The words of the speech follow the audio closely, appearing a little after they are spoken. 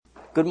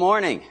Good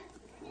morning.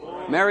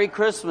 Merry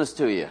Christmas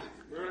to you.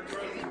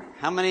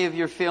 How many of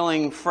you are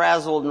feeling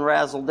frazzled and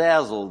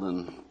razzle-dazzled?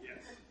 And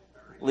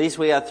at least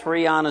we have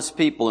 3 honest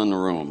people in the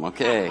room.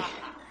 Okay.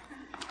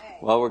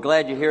 Well, we're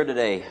glad you're here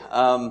today.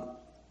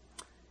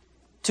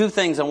 2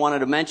 things I wanted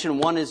to mention.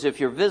 One is if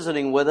you're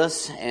visiting with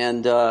us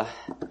and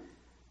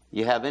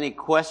you have any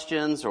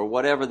questions or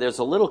whatever, there's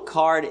a little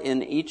card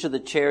in each of the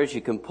chairs. You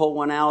can pull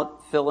one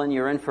out, fill in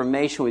your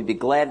information. We'd be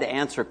glad to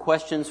answer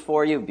questions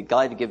for you. We'd be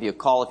glad to give you a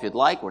call if you'd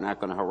like. We're not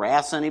going to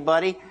harass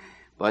anybody,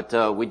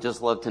 but we'd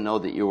just love to know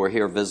that you were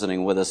here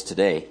visiting with us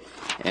today.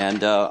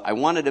 And I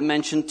wanted to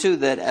mention, too,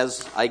 that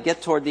as I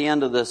get toward the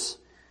end of this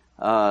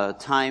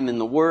time in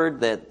the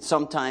Word, that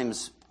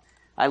sometimes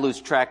I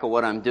lose track of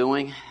what I'm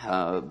doing.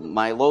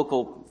 My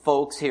local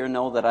folks here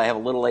know that I have a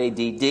little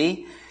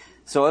ADD.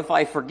 So if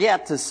I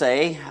forget to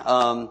say,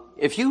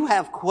 if you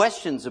have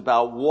questions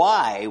about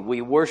why we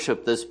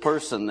worship this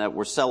person that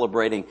we're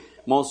celebrating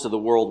most of the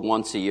world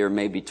once a year,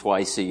 maybe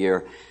twice a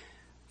year,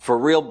 for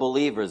real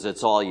believers,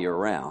 it's all year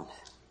round.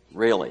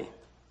 Really.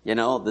 You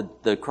know,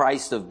 the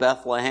Christ of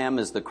Bethlehem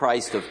is the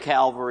Christ of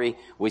Calvary.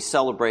 We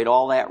celebrate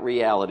all that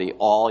reality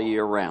all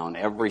year round.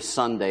 Every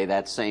Sunday,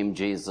 that same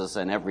Jesus,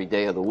 and every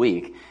day of the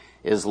week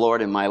is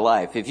Lord in my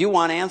life. If you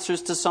want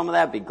answers to some of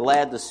that, I'd be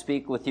glad to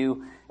speak with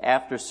you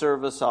after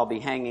service. I'll be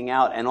hanging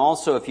out. And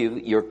also, if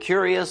you're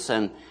curious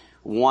and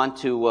want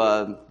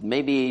to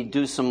maybe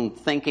do some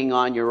thinking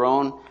on your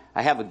own,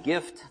 I have a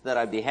gift that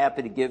I'd be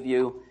happy to give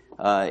you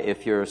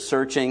if you're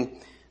searching.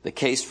 The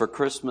Case for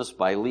Christmas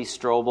by Lee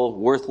Strobel,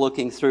 worth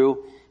looking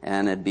through,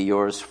 and it'd be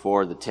yours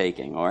for the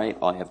taking, all right?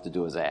 All you have to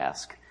do is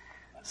ask.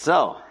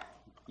 So,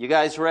 you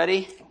guys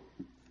ready?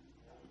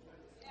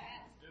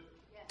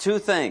 2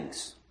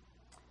 things.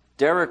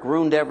 Derek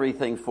ruined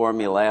everything for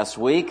me last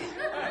week.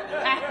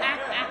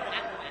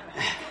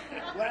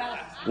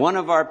 One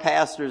of our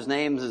pastors'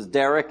 names is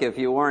Derek. If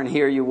you weren't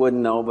here, you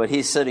wouldn't know, but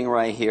he's sitting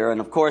right here. And,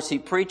 of course, he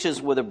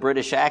preaches with a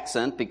British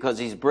accent because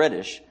he's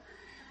British.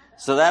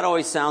 So that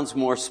always sounds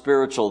more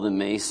spiritual than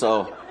me.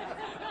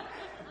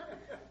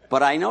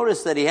 But I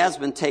noticed that he has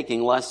been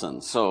taking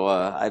lessons. So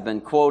I've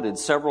been quoted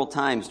several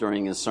times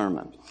during his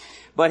sermon.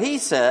 But he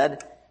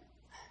said,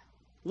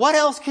 what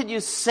else could you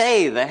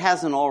say that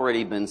hasn't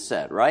already been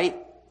said, right?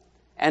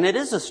 And it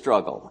is a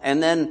struggle.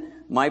 And then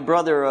my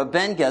brother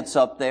Ben gets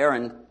up there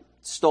and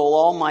stole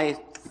all my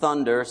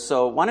thunder.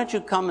 So why don't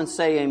you come and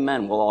say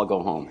amen? We'll all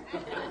go home.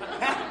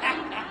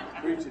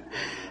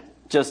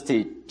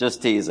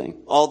 Just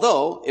teasing.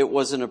 Although it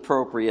was an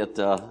appropriate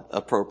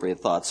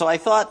thought. So I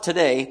thought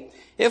today,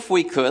 if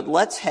we could,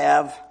 let's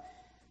have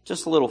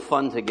just a little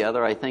fun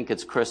together. I think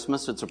it's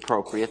Christmas. It's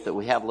appropriate that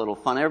we have a little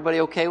fun.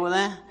 Everybody okay with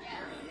that?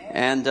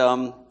 And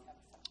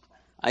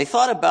I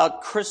thought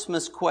about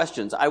Christmas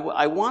questions.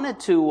 I wanted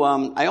to,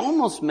 I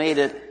almost made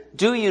it,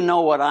 do you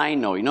know what I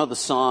know? You know the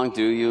song,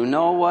 do you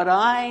know what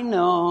I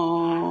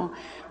know?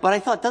 But I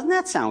thought, doesn't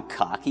that sound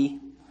cocky?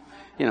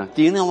 You know,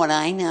 do you know what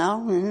I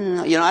know?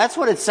 You know, that's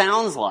what it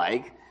sounds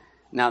like.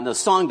 Now, the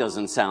song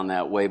doesn't sound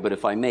that way, but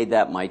if I made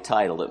that my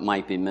title, it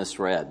might be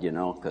misread, you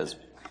know, because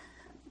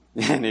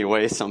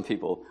anyway, some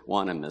people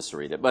want to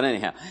misread it. But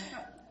anyhow,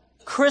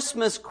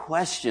 Christmas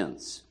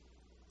questions.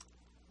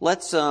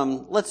 Let's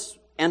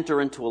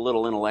enter into a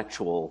little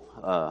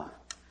intellectual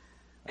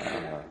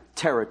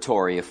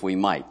territory, if we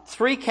might.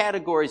 3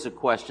 categories of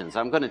questions.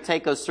 I'm going to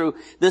take us through.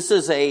 This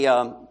is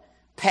a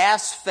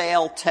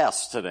pass-fail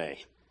test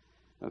today.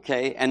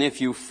 Okay, and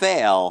if you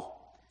fail,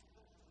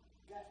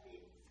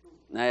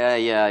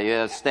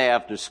 stay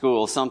after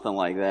school, something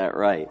like that,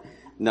 right?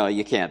 No,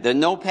 you can't. There's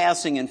no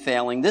passing and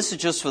failing. This is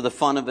just for the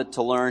fun of it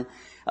to learn.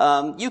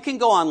 You can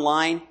go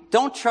online.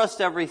 Don't trust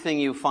everything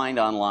you find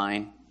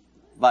online,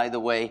 by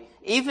the way.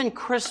 Even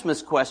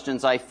Christmas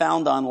questions I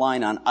found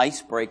online on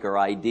Icebreaker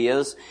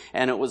Ideas,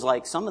 and it was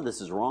like, some of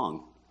this is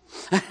wrong.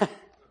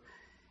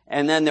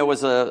 And then there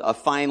was a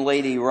fine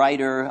lady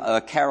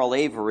writer, Carol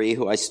Avery,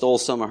 who I stole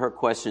some of her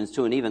questions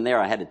to, and even there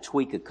I had to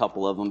tweak a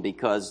couple of them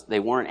because they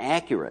weren't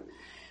accurate.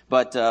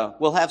 But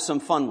we'll have some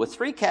fun with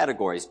 3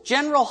 categories.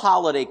 General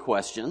holiday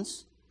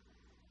questions,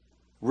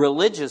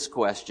 religious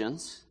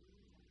questions,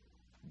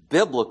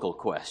 biblical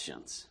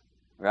questions,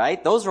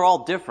 right? Those are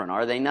all different,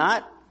 are they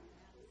not?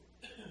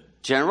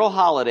 General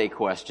holiday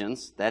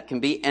questions, that can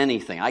be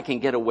anything. I can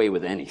get away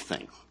with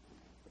anything,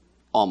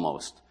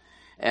 almost,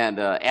 and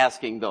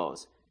asking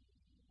those.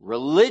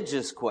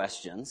 Religious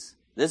questions.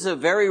 This is a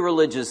very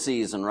religious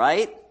season,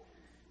 right?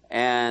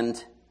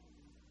 And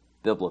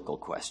biblical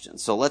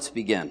questions. So let's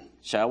begin,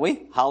 shall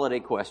we? Holiday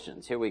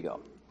questions. Here we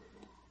go.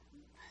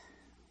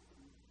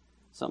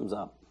 Thumbs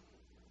up.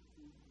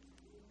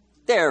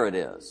 There it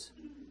is.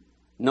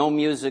 No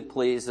music,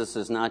 please. This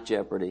is not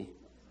Jeopardy.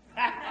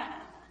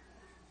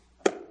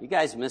 You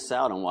guys miss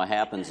out on what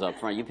happens up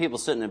front. You people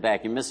sitting in the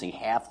back, you're missing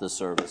half the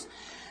service.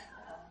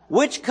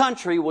 Which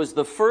country was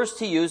the first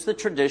to use the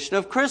tradition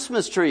of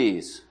Christmas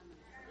trees?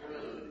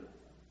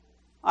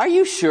 Are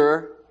you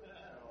sure?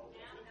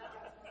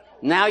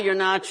 Now you're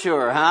not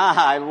sure, huh?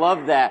 I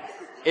love that.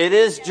 It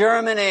is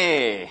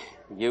Germany.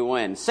 You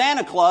win.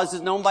 Santa Claus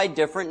is known by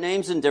different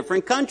names in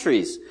different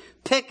countries.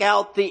 Pick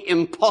out the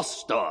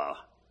impostor.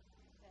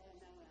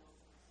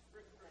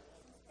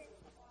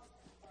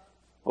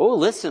 Oh,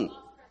 listen.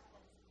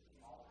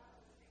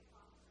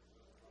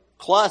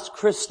 Klaus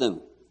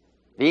Christen.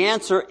 The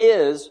answer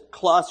is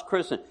Klaus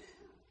Christen.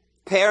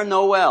 Père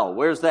Noël.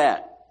 Where's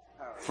that?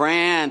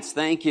 France.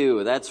 Thank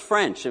you. That's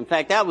French. In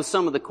fact, that was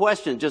some of the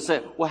question. Just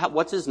said, well,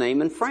 what's his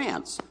name in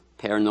France?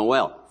 Père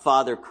Noël.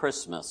 Father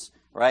Christmas.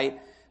 Right?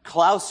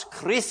 Klaus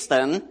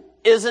Christen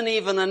isn't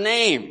even a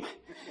name.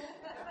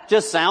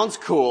 Just sounds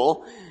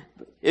cool.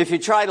 If you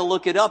try to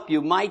look it up,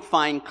 you might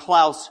find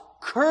Klaus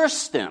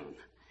Kirsten.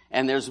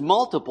 And there's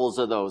multiples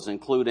of those,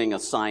 including a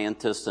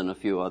scientist and a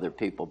few other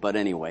people. But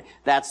anyway,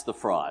 that's the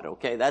fraud,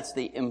 okay? That's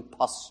the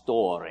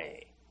impostore.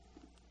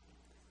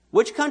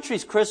 Which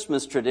country's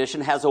Christmas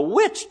tradition has a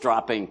witch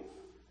dropping...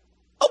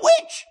 A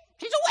witch!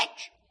 She's a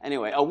witch!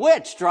 Anyway, a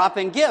witch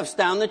dropping gifts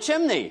down the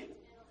chimney.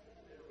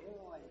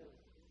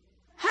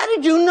 How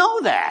did you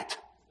know that?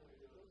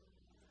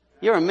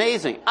 You're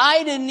amazing.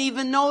 I didn't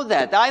even know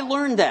that. I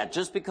learned that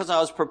just because I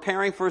was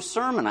preparing for a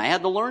sermon. I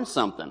had to learn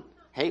something.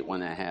 Hate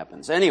when that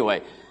happens.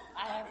 Anyway...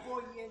 I have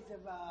 4 years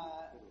of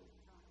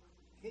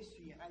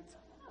history.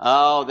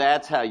 Oh,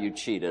 that's how you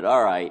cheated.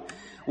 All right.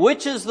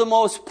 Which is the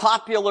most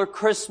popular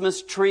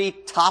Christmas tree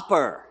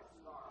topper?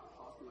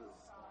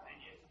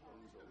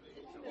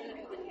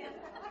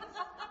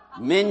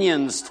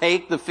 Minions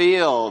Take the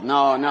Field. No.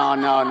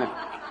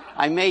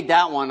 I made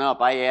that one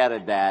up. I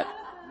added that.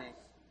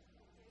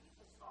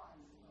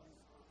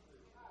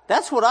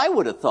 That's what I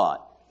would have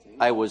thought.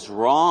 I was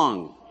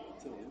wrong.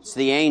 It's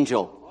the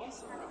angel.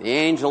 The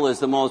angel is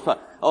the most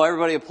popular. Oh,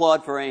 everybody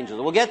applaud for angels.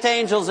 We'll get to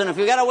angels, and if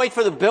you got to wait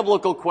for the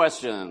biblical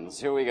questions,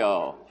 here we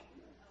go.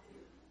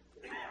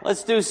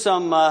 Let's do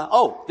some,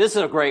 this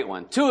is a great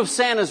one. 2 of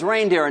Santa's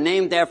reindeer are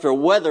named after a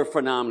weather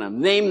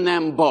phenomenon. Name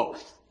them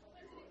both.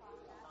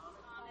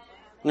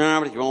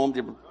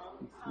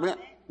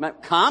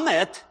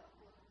 Comet?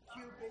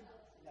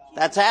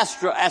 That's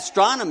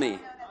astronomy.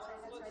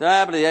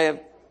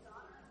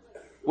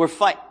 We're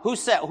fight. Who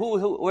said,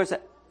 where's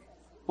that?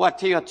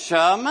 What, are you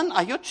German?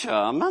 Are you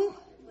German?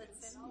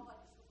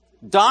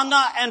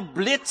 Donner and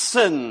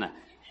Blitzen.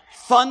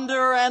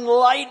 Thunder and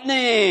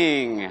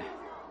lightning.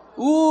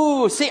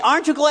 Ooh, see,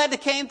 aren't you glad they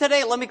came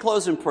today? Let me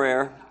close in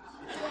prayer.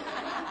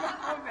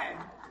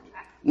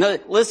 No,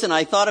 listen,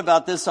 I thought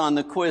about this on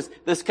the quiz.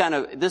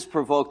 This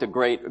provoked a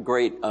great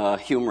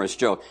humorous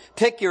joke.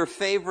 Pick your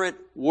favorite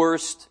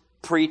worst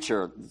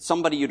preacher,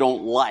 somebody you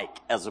don't like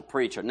as a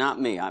preacher.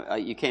 Not me.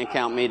 You can't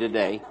count me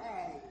today.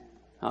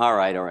 All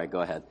right,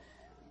 go ahead.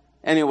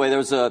 Anyway,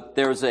 there's a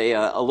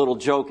little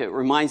joke. It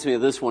reminds me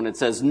of this one. It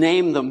says,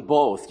 name them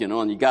both,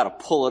 and you got to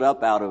pull it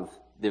up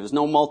there's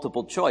no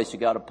multiple choice. You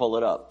got to pull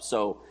it up.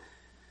 So,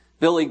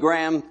 Billy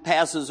Graham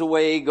passes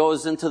away,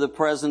 goes into the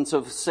presence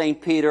of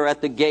St. Peter at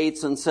the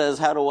gates and says,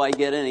 how do I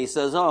get in? He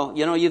says, oh,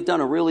 you've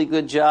done a really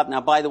good job. Now,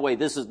 by the way,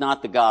 this is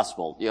not the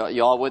gospel.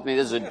 You all with me?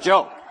 This is a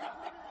joke.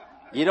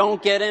 You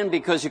don't get in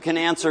because you can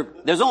answer.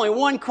 There's only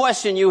one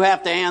question you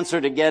have to answer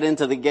to get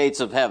into the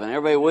gates of heaven.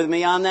 Everybody with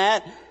me on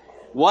that?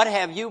 What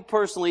have you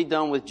personally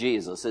done with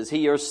Jesus? Is he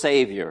your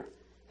Savior?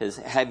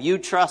 Have you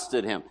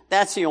trusted him?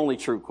 That's the only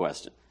true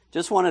question.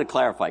 Just wanted to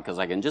clarify because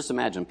I can just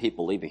imagine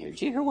people leaving here.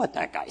 Did you hear what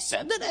that guy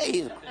said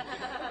today?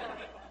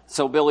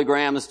 So Billy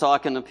Graham is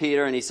talking to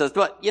Peter and he says,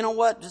 but you know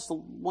what? Just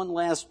one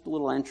last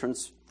little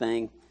entrance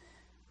thing.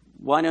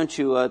 Why don't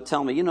you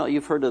tell me,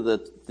 you've heard of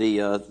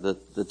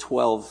the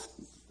 12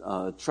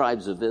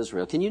 tribes of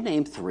Israel. Can you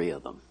name 3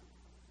 of them?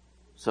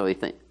 So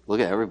look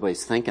at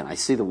everybody's thinking. I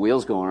see the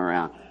wheels going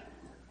around.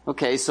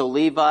 Okay, so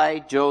Levi,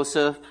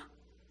 Joseph,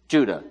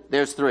 Judah.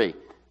 There's 3.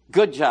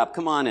 Good job.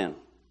 Come on in.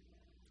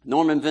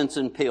 Norman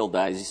Vincent Peale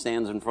dies. He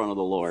stands in front of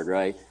the Lord,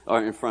 right?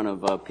 Or in front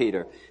of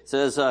Peter.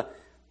 Says,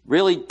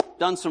 really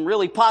done some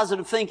really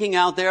positive thinking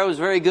out there. It was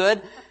very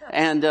good.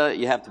 And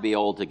you have to be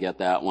old to get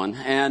that one.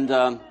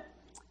 And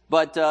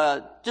but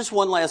just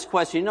one last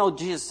question.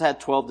 Jesus had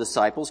 12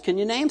 disciples. Can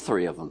you name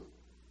 3 of them?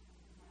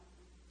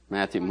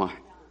 Matthew, Mark.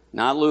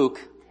 Not Luke.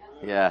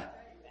 Yeah.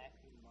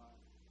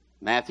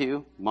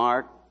 Matthew,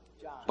 Mark,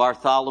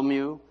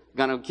 Bartholomew.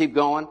 Gonna keep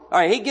going? All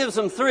right, he gives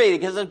them 3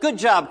 because good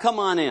job, come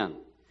on in.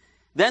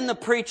 Then the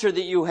preacher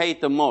that you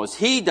hate the most,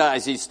 he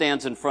dies, he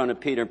stands in front of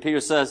Peter. And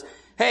Peter says,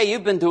 hey,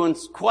 you've been doing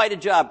quite a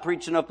job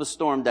preaching up a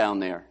storm down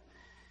there.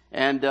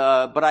 And,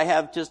 but I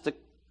have just a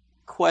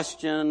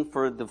question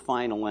for the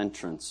final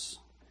entrance.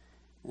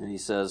 And he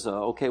says,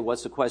 okay,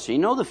 what's the question?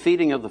 The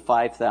feeding of the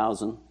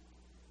 5,000?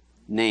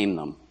 Name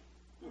them.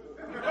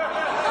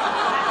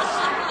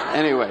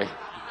 Anyway.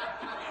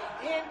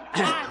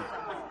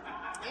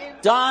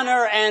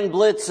 Donner and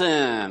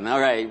Blitzen. All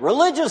right,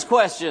 religious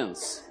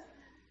questions.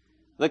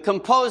 The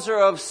composer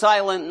of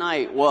Silent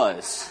Night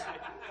was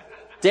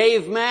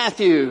Dave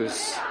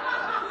Matthews.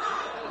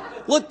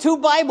 Look, 2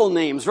 Bible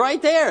names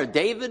right there.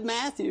 David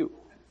Matthew.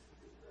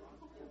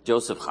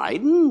 Joseph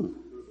Haydn.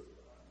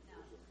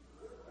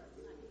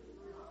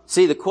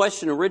 See, the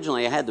question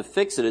originally, I had to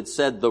fix it. It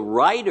said the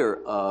writer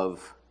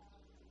of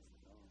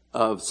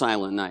of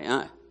Silent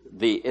Night.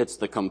 It's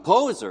the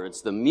composer.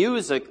 It's the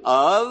music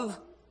of...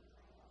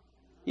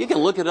 You can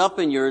look it up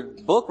in your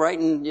book right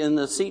in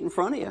the seat in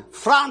front of you.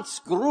 Franz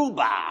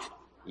Gruber.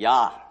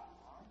 Yeah.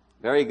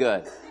 Very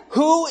good.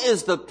 Who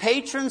is the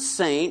patron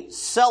saint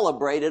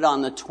celebrated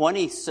on the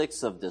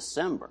 26th of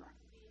December?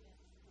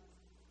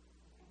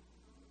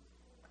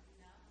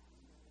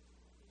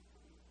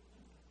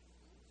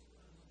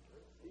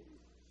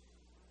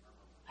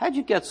 How'd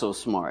you get so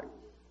smart?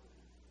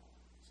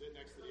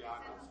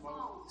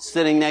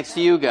 Sitting next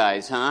to you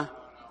guys, huh?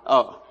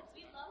 Oh.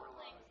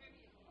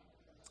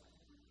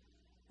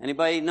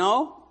 Anybody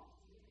know?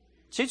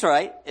 She's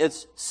right.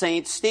 It's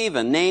Saint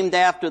Stephen, named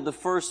after the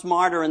first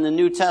martyr in the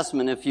New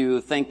Testament, if you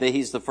think that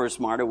he's the first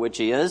martyr, which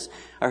he is.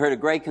 I heard a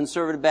great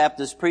conservative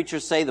Baptist preacher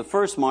say the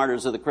first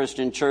martyrs of the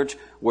Christian church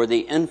were the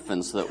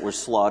infants that were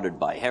slaughtered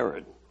by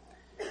Herod.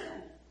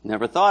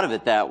 Never thought of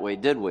it that way,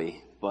 did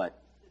we? But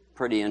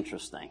pretty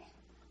interesting.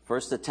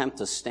 First attempt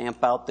to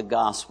stamp out the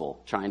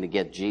gospel, trying to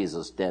get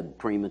Jesus dead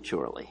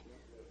prematurely.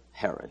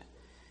 Herod.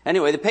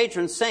 Anyway, the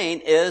patron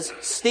saint is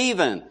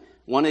Stephen,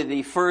 one of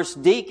the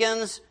first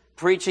deacons,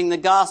 preaching the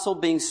gospel,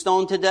 being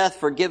stoned to death,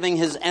 forgiving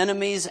his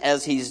enemies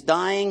as he's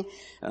dying.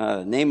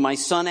 Named my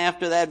son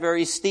after that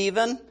very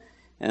Stephen.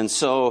 And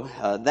so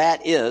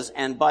that is,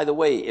 and by the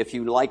way, if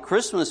you like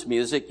Christmas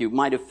music, you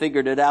might have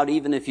figured it out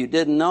even if you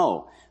didn't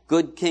know.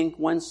 Good King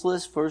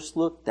Wenceslas first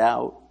looked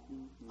out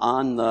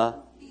on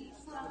the...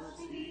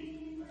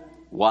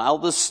 While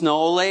the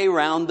snow lay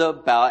round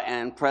about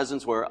and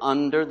presents were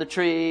under the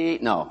tree.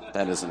 No,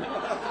 that isn't it.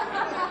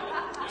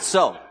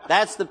 So,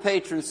 that's the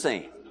patron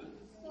saint.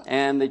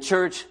 And the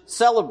church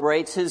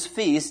celebrates his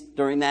feast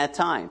during that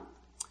time.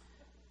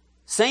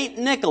 Saint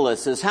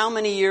Nicholas is how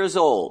many years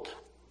old?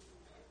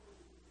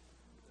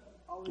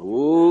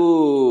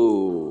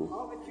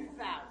 Ooh.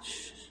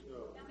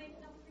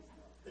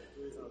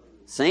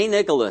 Saint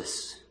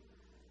Nicholas.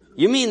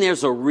 You mean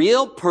there's a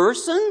real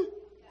person?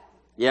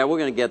 Yeah, we're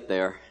going to get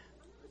there.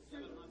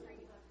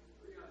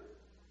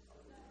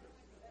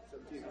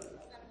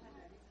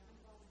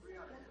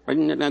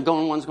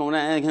 One's going,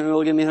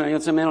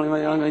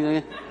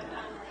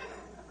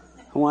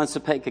 who wants to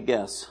take a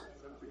guess?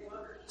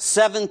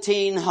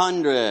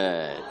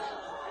 1700.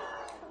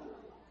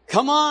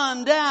 Come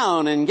on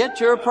down and get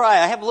your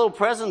prize. I have little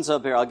presents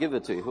up here. I'll give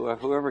it to you,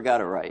 whoever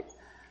got it right.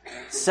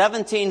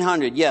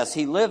 1700. Yes,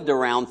 he lived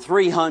around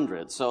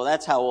 300, so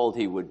that's how old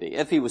he would be,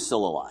 if he was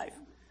still alive.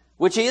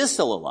 Which he is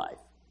still alive,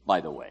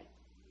 by the way.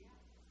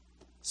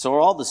 So are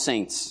all the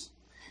saints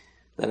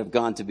that have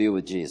gone to be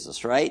with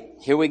Jesus, right?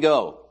 Here we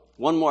go.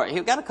 One more.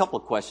 We've got a couple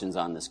of questions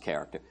on this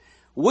character.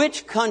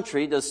 Which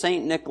country does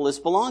St. Nicholas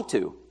belong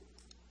to?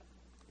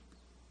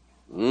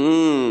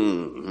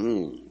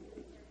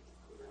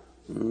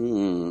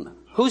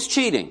 Who's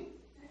cheating?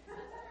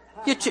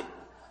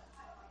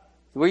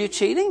 Were you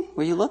cheating?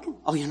 Were you looking?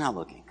 Oh, you're not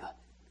looking. Good.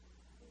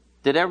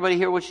 Did everybody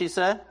hear what she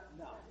said?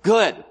 No.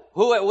 Good.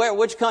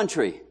 Which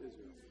country?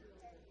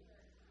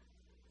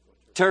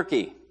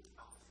 Turkey.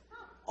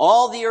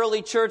 All the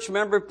early church,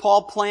 remember,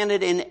 Paul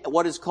planted in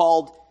what is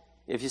called,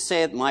 if you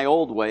say it my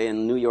old way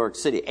in New York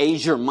City,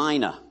 Asia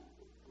Minor,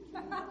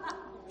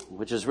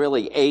 which is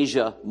really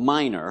Asia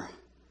Minor.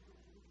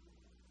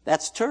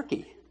 That's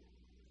Turkey.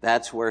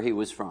 That's where he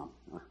was from.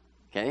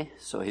 Okay,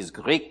 so he's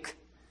Greek.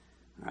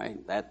 All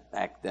right, that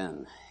back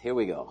then. Here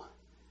we go.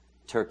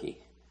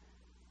 Turkey.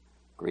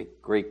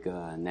 Greek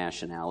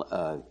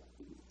national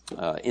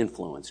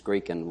influence,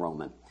 Greek and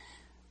Roman.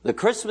 The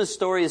Christmas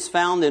story is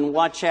found in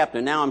what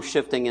chapter? Now I'm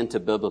shifting into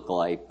biblical.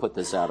 I put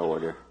this out of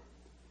order.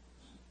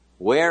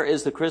 Where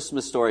is the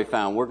Christmas story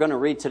found? We're going to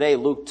read today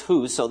Luke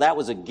 2, so that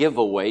was a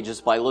giveaway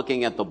just by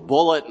looking at the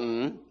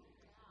bulletin.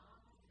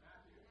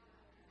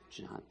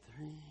 John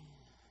 3.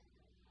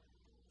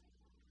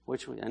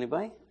 Which one?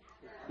 Anybody?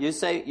 You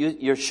say,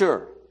 you're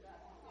sure?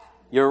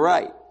 You're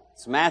right.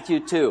 It's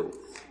Matthew 2.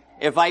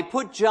 If I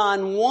put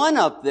John 1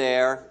 up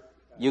there,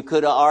 you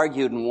could have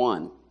argued and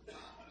won.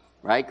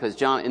 Right? Because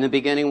John, in the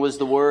beginning was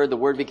the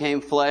Word became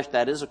flesh.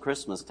 That is a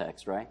Christmas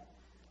text, right?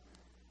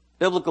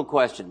 Biblical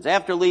questions.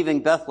 After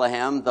leaving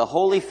Bethlehem, the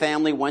Holy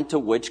Family went to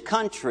which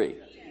country?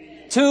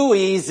 Too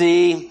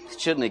easy.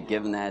 Shouldn't have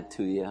given that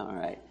to you. All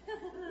right.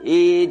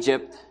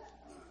 Egypt.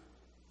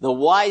 The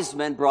wise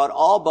men brought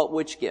all but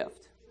which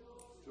gift?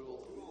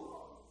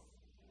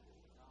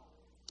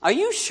 Are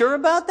you sure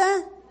about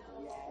that?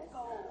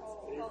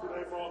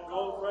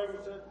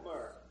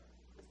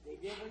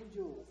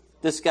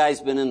 This guy's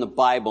been in the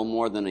Bible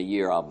more than a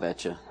year, I'll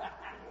bet you.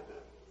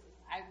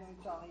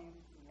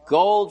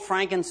 Gold,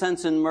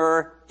 frankincense, and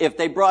myrrh. If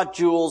they brought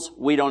jewels,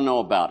 we don't know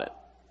about it.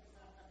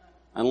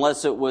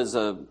 Unless it was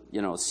a,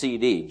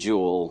 CD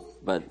jewel,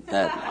 but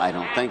that, I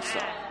don't think so.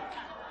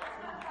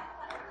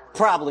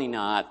 Probably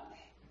not.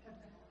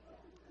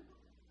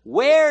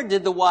 Where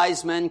did the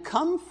wise men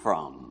come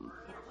from?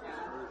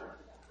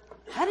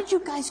 How did you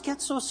guys get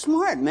so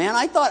smart, man?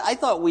 I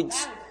thought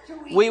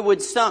we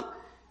would stump.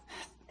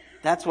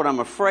 That's what I'm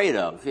afraid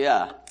of,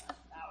 yeah.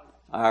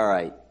 All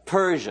right.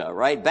 Persia,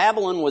 right?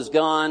 Babylon was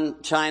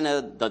gone. China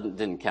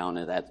didn't count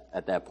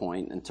at that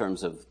point in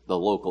terms of the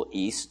local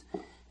East.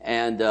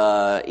 And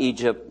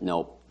Egypt,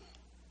 nope.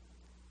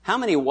 How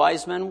many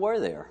wise men were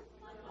there?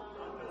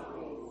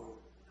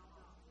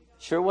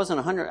 Sure wasn't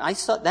 100. I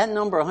saw that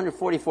number,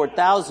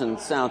 144,000,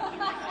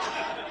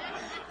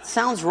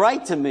 sounds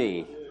right to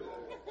me.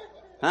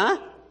 Huh?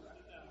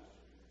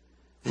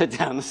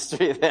 Down the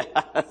street.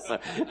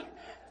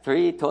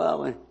 3,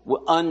 12,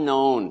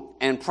 unknown,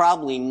 and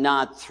probably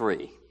not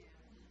 3.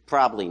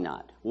 Probably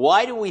not.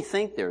 Why do we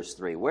think there's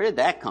 3? Where did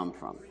that come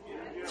from?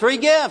 3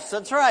 gifts,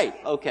 that's right.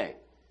 Okay.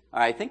 All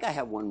right, I think I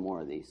have one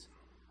more of these.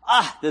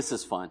 This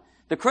is fun.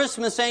 The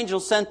Christmas angel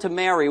sent to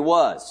Mary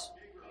was?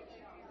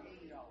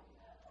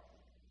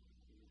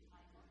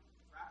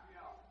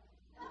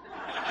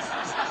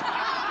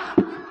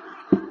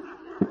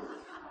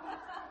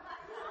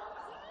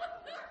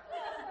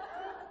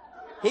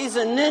 He's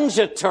a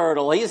ninja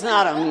turtle. He's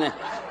not a...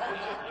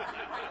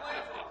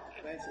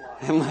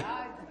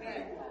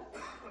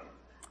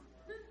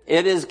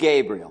 It is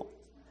Gabriel.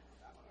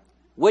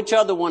 Which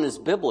other one is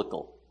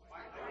biblical?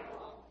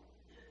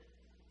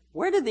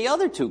 Where did the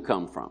other 2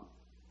 come from?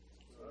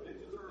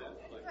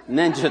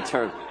 Ninja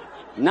turtle.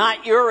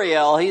 Not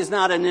Uriel. He's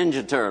not a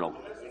ninja turtle.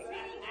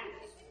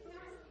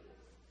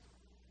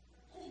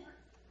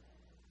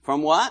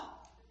 From what?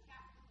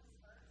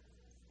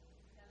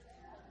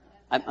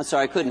 I'm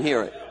sorry, I couldn't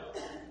hear it.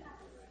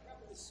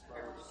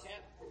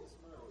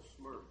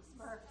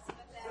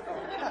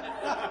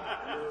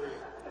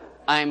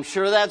 I'm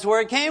sure that's where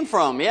it came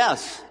from,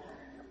 yes.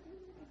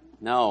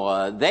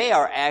 No, they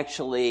are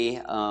actually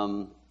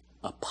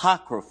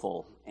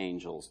apocryphal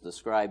angels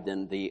described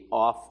in the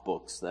off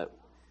books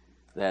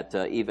that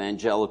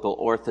evangelical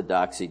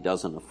orthodoxy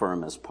doesn't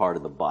affirm as part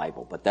of the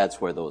Bible, but that's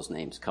where those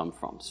names come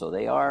from. So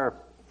they are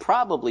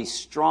probably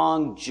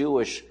strong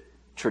Jewish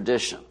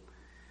tradition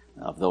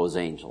of those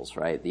angels,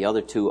 right? The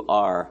other 2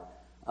 are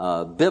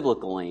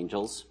biblical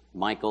angels.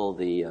 Michael,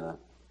 the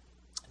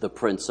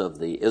prince of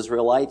the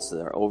Israelites,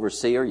 their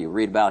overseer. You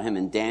read about him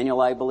in Daniel,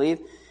 I believe.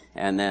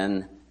 And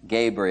then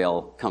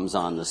Gabriel comes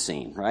on the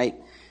scene, right?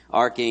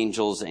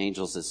 Archangels,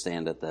 angels that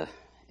stand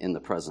in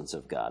the presence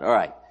of God. All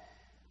right.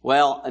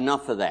 Well,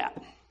 enough of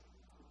that.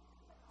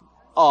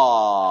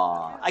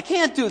 I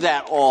can't do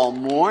that all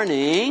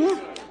morning.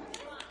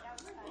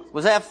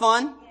 Was that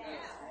fun?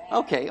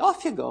 Okay,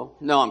 off you go.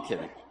 No, I'm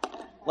kidding.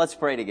 Let's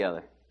pray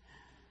together.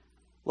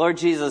 Lord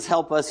Jesus,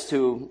 help us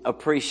to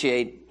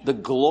appreciate the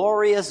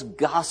glorious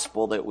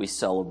gospel that we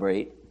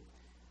celebrate.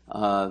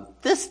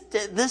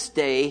 This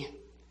day,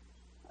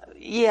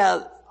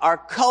 yeah, our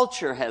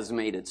culture has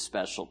made it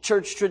special.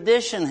 Church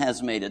tradition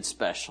has made it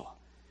special.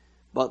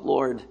 But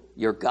Lord,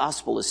 your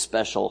gospel is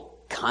special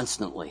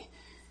constantly.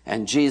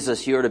 And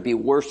Jesus, you're to be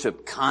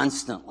worshiped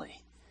constantly.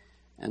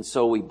 And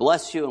so we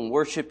bless you and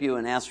worship you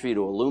and ask for you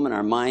to illumine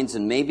our minds.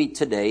 And maybe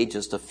today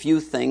just a few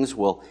things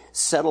will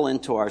settle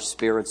into our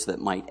spirits that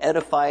might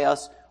edify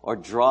us or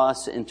draw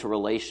us into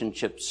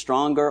relationships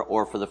stronger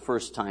or for the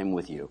first time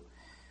with you.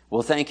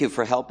 Well, thank you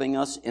for helping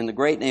us. In the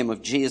great name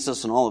of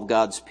Jesus, and all of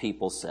God's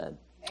people said,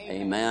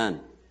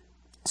 Amen.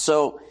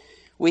 So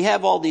we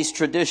have all these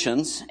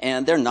traditions,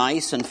 and they're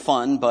nice and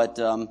fun, but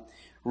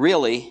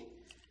really,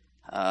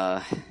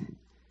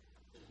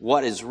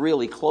 what is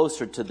really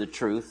closer to the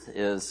truth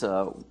is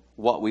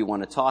what we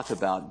want to talk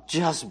about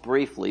just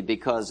briefly,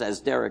 because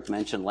as Derek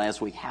mentioned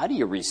last week, how do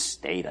you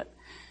restate it?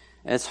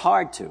 It's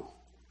hard to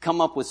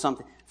come up with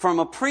something. From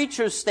a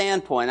preacher's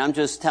standpoint, I'm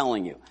just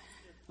telling you,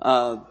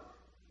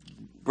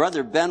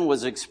 Brother Ben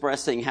was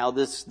expressing how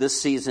this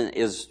season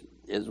is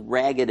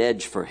ragged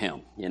edge for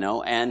him, you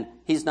know, and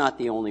he's not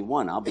the only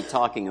one. I'll be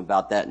talking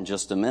about that in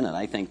just a minute.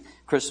 I think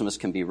Christmas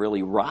can be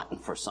really rotten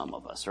for some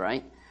of us,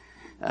 right?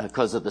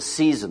 Because of the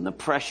season, the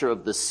pressure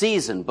of the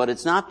season, but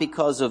it's not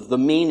because of the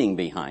meaning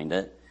behind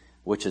it,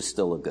 which is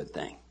still a good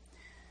thing.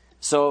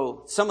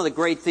 So some of the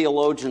great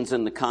theologians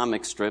in the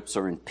comic strips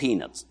are in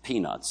Peanuts.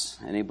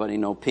 Anybody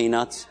know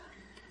Peanuts?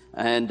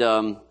 And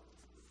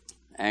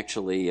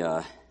actually,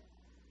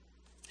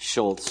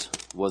 Schultz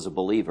was a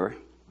believer,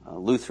 a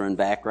Lutheran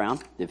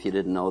background, if you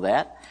didn't know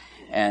that.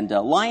 And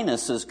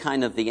Linus is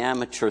kind of the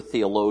amateur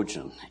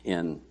theologian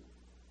in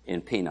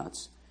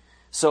Peanuts.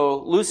 So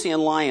Lucy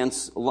and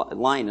Linus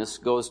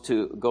go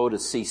to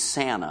see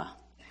Santa.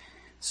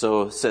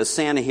 So it says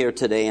Santa here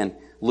today, and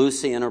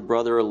Lucy and her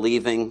brother are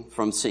leaving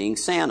from seeing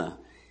Santa.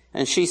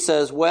 And she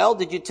says, well,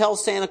 did you tell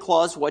Santa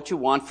Claus what you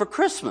want for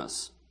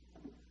Christmas?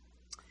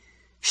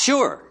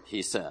 Sure,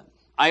 he said.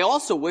 I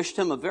also wished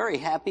him a very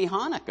happy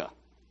Hanukkah.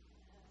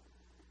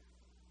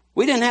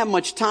 We didn't have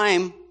much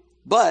time,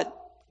 but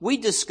we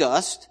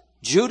discussed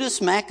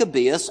Judas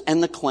Maccabeus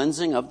and the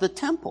cleansing of the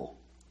temple.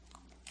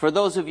 For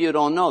those of you who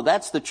don't know,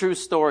 that's the true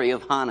story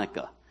of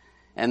Hanukkah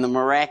and the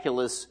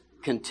miraculous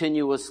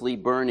continuously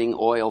burning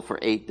oil for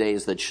 8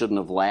 days that shouldn't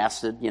have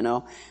lasted, you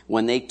know,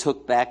 when they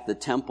took back the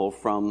temple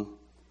from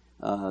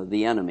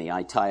the enemy,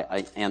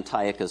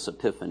 Antiochus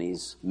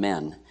Epiphanes'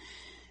 men.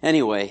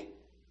 Anyway,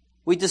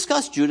 we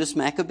discussed Judas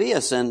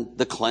Maccabeus and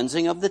the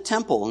cleansing of the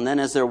temple. And then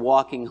as they're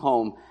walking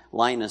home,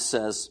 Linus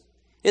says,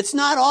 it's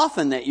not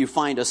often that you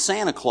find a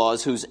Santa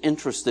Claus who's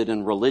interested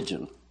in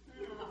religion.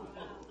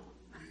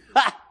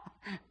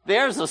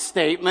 There's a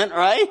statement,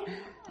 right?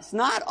 It's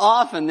not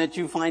often that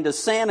you find a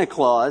Santa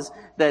Claus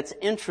that's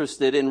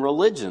interested in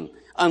religion,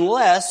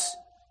 unless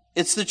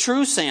it's the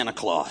true Santa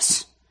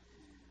Claus.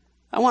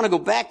 I want to go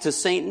back to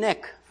St.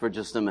 Nick for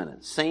just a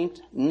minute.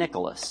 St.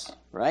 Nicholas,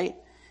 right?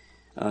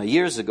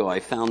 Years ago,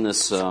 I found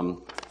this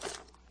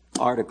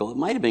article. It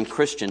might have been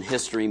Christian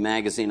History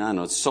magazine. I don't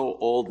know. It's so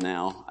old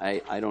now.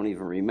 I don't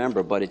even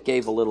remember, but it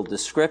gave a little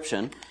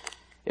description.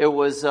 It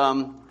was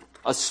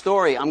a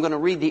story. I'm going to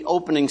read the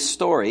opening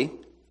story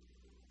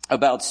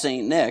about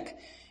St. Nick.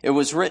 It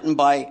was written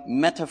by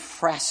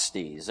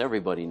Metaphrastes.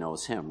 Everybody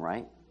knows him,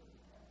 right?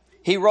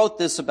 He wrote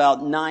this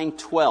about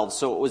 912,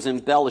 so it was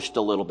embellished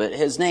a little bit.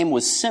 His name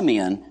was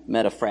Simeon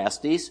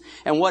Metaphrastes,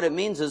 and what it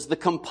means is the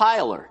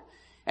compiler.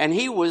 And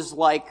he was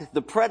like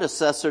the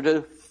predecessor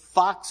to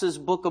Fox's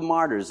Book of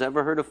Martyrs.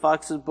 Ever heard of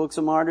Fox's Books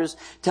of Martyrs?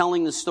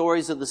 Telling the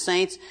stories of the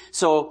saints.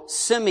 So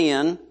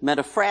Simeon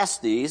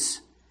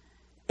Metaphrastes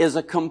is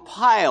a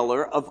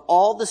compiler of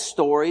all the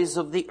stories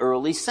of the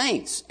early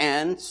saints.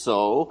 And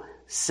so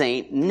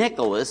St.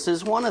 Nicholas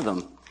is one of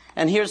them.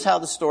 And here's how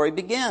the story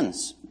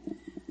begins.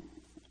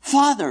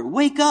 Father,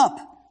 wake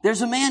up!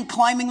 There's a man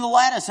climbing the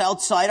lattice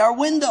outside our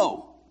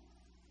window.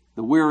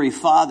 The weary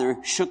father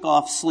shook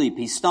off sleep.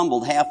 He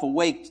stumbled half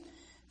awake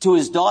to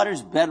his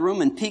daughter's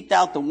bedroom and peeked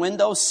out the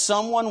window.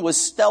 Someone was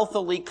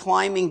stealthily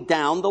climbing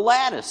down the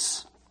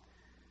lattice.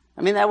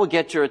 I mean, that would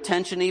get your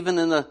attention even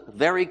in the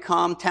very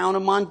calm town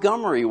of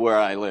Montgomery where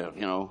I live.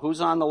 You know,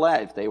 who's on the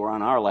lattice? If they were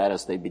on our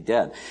lattice, they'd be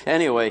dead.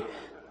 Anyway,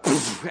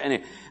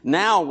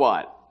 now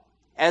what?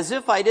 As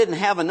if I didn't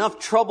have enough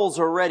troubles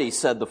already,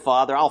 said the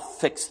father, I'll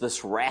fix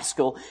this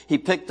rascal. He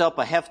picked up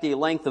a hefty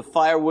length of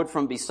firewood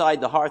from beside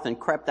the hearth and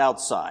crept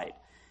outside.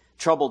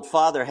 Troubled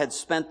father had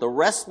spent the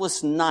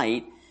restless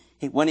night.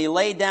 When he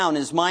lay down,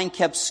 his mind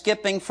kept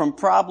skipping from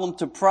problem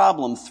to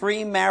problem.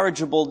 3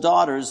 marriageable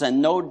daughters and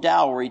no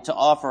dowry to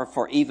offer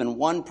for even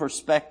one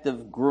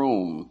prospective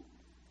groom.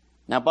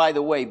 Now, by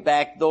the way,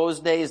 back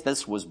those days,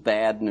 this was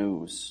bad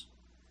news.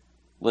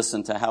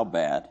 Listen to how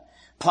bad.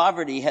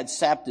 Poverty had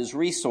sapped his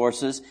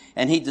resources,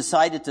 and he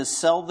decided to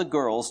sell the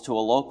girls to a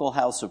local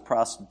house of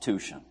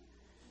prostitution.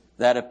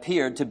 That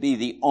appeared to be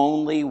the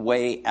only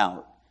way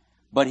out.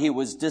 But he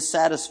was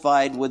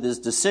dissatisfied with his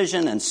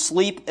decision, and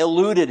sleep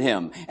eluded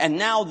him. And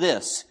now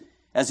this.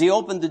 As he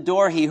opened the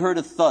door, he heard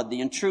a thud. The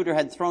intruder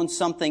had thrown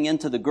something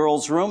into the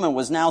girl's room and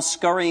was now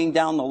scurrying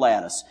down the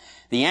lattice.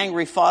 The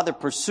angry father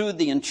pursued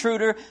the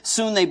intruder.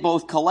 Soon they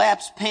both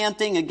collapsed,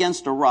 panting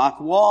against a rock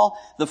wall.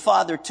 The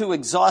father, too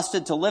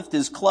exhausted to lift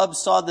his club,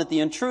 saw that the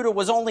intruder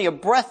was only a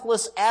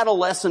breathless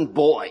adolescent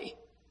boy.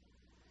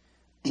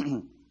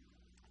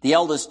 The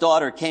eldest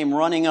daughter came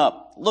running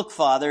up. Look,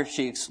 father,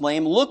 she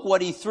exclaimed, look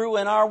what he threw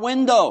in our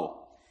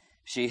window.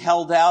 She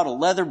held out a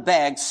leather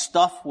bag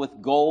stuffed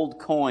with gold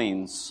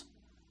coins.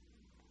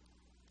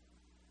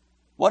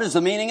 What is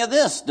the meaning of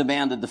this?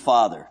 Demanded the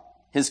father.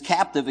 His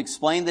captive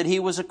explained that he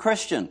was a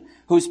Christian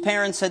whose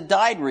parents had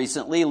died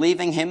recently,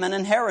 leaving him an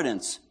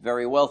inheritance.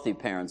 Very wealthy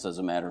parents, as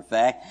a matter of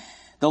fact.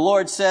 The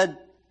Lord said,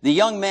 the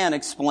young man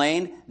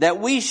explained that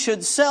we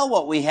should sell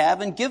what we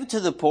have and give to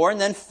the poor and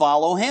then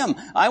follow him.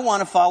 I want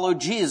to follow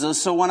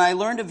Jesus, so when I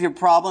learned of your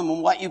problem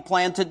and what you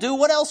plan to do,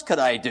 what else could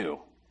I do?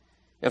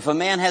 If a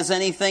man has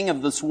anything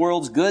of this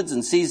world's goods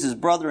and sees his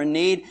brother in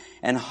need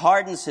and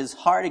hardens his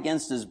heart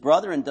against his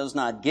brother and does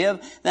not give,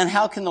 then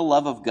how can the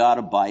love of God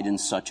abide in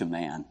such a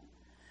man?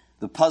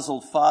 The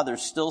puzzled father,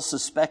 still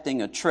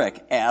suspecting a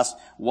trick, asked,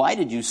 why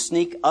did you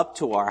sneak up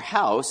to our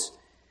house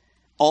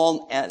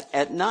all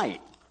at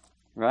night?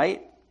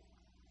 Right?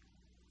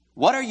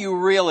 What are you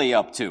really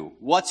up to?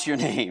 What's your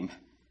name?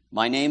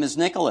 My name is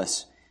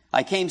Nicholas.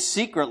 I came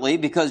secretly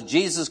because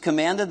Jesus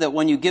commanded that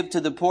when you give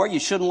to the poor, you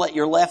shouldn't let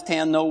your left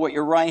hand know what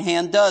your right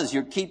hand does.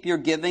 Keep your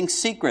giving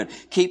secret.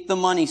 Keep the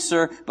money,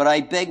 sir, but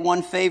I beg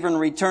one favor in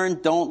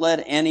return. Don't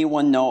let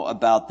anyone know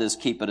about this.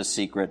 Keep it a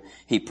secret.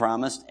 He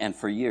promised, and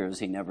for years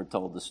he never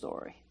told the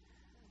story.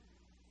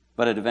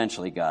 But it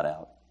eventually got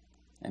out.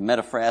 And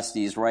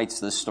Metaphrastes writes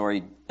this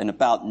story in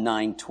about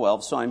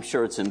 912, so I'm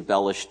sure it's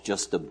embellished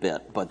just a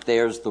bit. But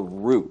there's the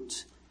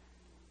root.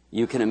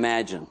 You can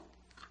imagine.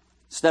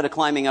 Instead of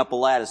climbing up a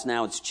lattice,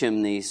 now it's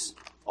chimneys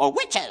or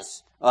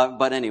witches.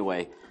 But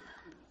anyway,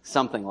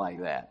 something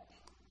like that.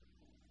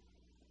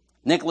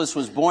 Nicholas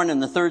was born in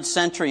the 3rd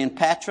century in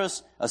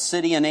Patras, a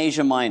city in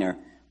Asia Minor.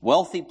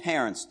 Wealthy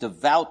parents,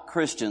 devout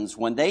Christians.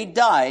 When they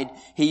died,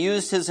 he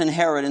used his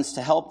inheritance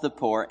to help the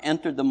poor,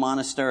 entered the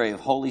monastery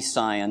of Holy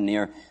Sion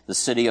near the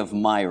city of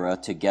Myra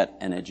to get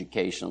an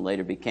education.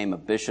 Later became a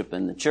bishop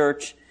in the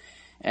church.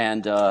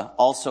 And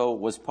also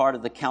was part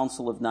of the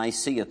Council of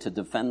Nicaea to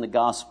defend the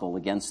gospel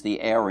against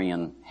the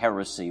Arian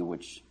heresy,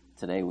 which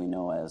today we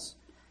know as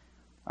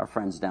our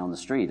friends down the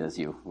street, as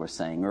you were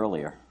saying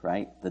earlier,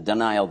 right? The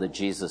denial that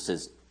Jesus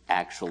is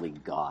actually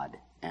God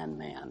and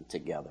man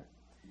together.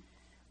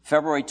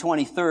 February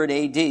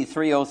 23rd, AD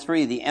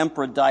 303, the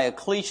Emperor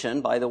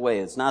Diocletian, by the way,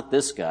 it's not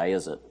this guy,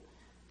 is it?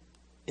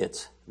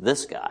 It's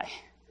this guy.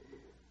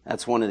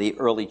 That's one of the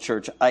early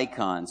church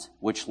icons,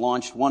 which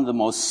launched one of the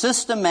most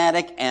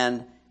systematic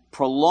and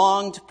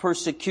prolonged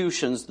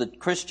persecutions the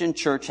Christian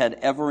church had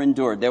ever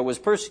endured. There was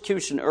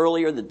persecution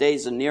earlier, the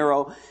days of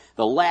Nero.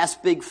 The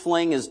last big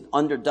fling is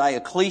under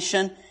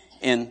Diocletian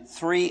in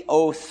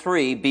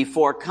 303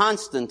 before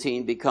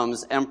Constantine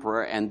becomes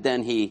emperor, and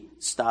then he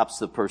stops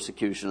the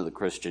persecution of the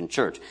Christian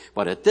church.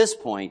 But at this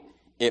point,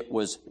 it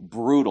was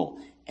brutal,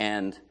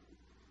 and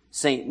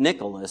St.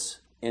 Nicholas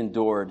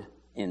endured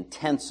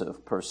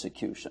intensive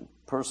persecution,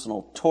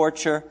 personal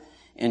torture,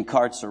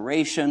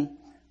 incarceration,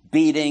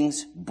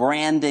 beatings,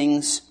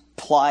 brandings,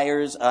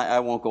 pliers. I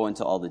won't go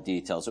into all the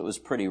details. It was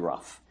pretty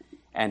rough.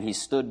 And he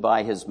stood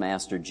by his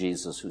master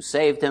Jesus, who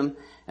saved him,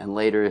 and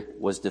later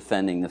was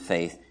defending the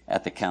faith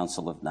at the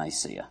Council of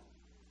Nicaea.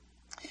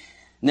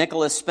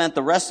 Nicholas spent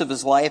the rest of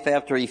his life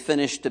after he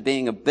finished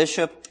being a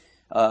bishop,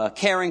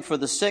 caring for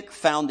the sick,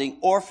 founding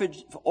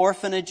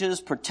orphanages,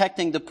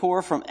 protecting the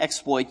poor from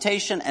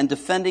exploitation, and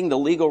defending the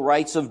legal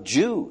rights of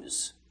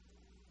Jews.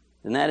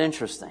 Isn't that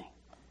interesting?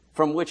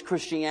 From which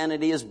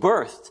Christianity is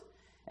birthed.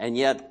 And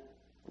yet,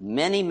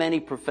 many, many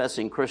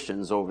professing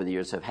Christians over the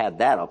years have had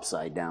that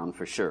upside down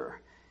for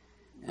sure.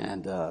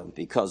 And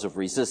because of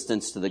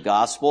resistance to the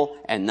gospel,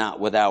 and not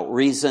without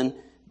reason,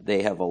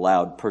 they have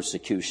allowed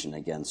persecution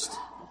against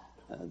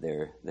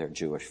their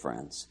Jewish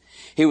friends.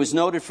 He was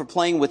noted for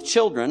playing with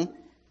children.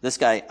 This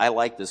guy, I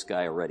like this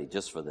guy already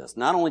just for this.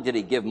 Not only did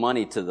he give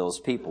money to those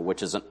people,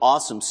 which is an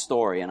awesome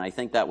story, and I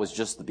think that was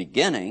just the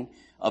beginning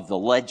of the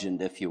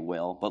legend, if you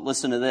will, but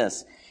listen to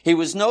this. He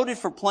was noted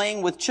for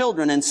playing with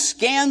children and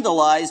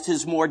scandalized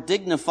his more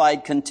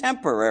dignified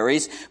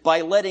contemporaries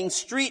by letting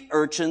street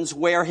urchins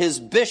wear his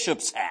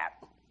bishop's hat.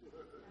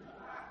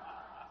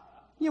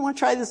 You want to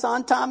try this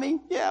on, Tommy?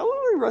 Yeah,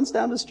 he runs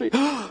down the street.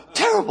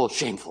 Terrible,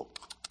 shameful.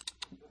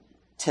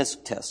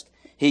 Tisk, tisk.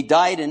 He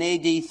died in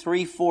AD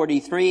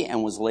 343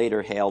 and was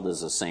later hailed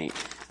as a saint.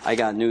 I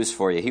got news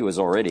for you. He was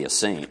already a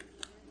saint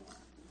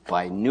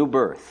by new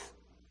birth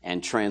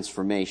and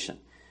transformation.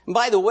 And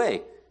by the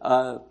way,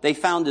 they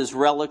found his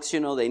relics,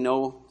 they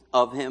know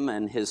of him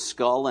and his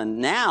skull. And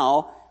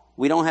now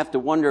we don't have to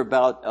wonder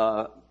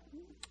about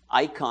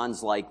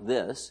icons like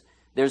this.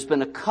 There's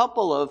been a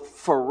couple of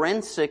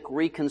forensic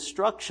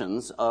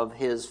reconstructions of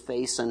his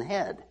face and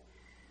head.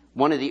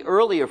 One of the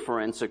earlier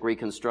forensic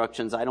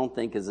reconstructions I don't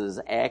think is as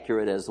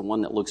accurate as the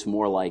one that looks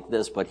more like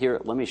this. But here,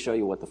 let me show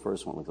you what the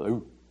first one looks like.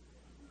 Ooh.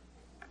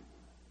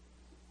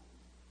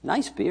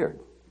 Nice beard.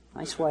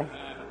 Nice way.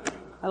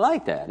 I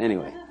like that.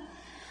 Anyway,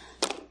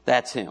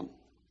 that's him.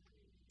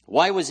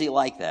 Why was he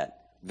like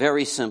that?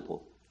 Very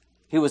simple.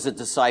 He was a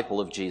disciple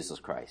of Jesus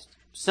Christ.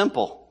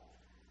 Simple.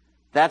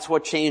 That's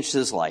what changed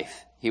his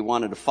life. He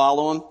wanted to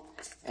follow him,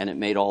 and it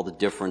made all the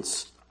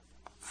difference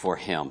for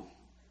him.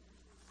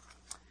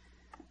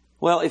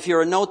 Well, if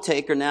you're a note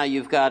taker now,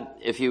 you've got,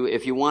 if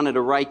you wanted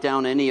to write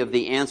down any of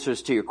the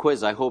answers to your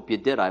quiz, I hope you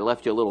did. I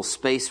left you a little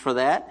space for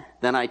that.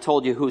 Then I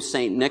told you who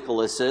St.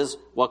 Nicholas is.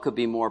 What could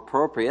be more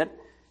appropriate,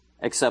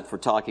 except for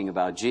talking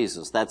about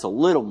Jesus? That's a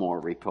little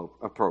more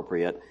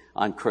appropriate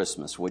on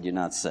Christmas, would you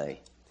not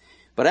say?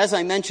 But as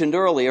I mentioned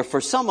earlier, for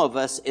some of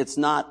us, it's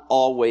not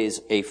always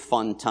a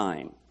fun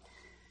time.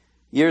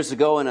 Years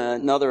ago in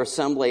another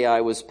assembly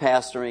I was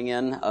pastoring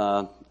in,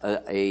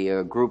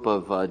 a group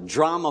of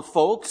drama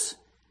folks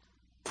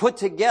put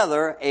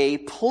together a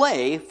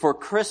play for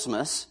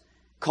Christmas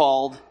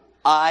called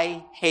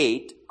I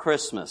Hate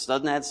Christmas.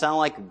 Doesn't that sound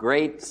like a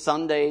great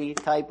Sunday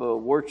type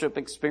of worship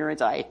experience?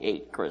 I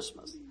hate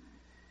Christmas.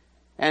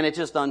 And it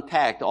just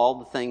unpacked all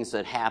the things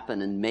that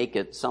happen and make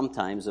it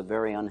sometimes a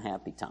very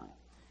unhappy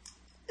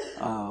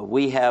time.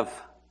 We have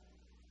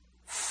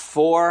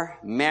 4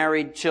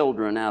 married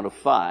children out of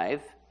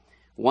 5.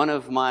 One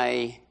of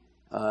my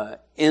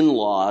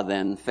in-law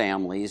then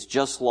families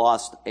just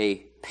lost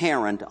a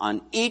parent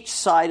on each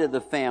side of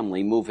the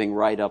family moving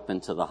right up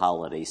into the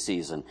holiday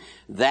season.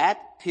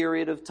 That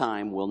period of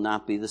time will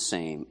not be the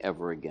same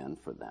ever again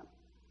for them.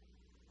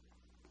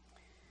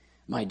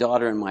 My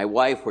daughter and my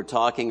wife were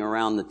talking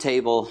around the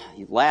table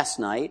last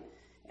night,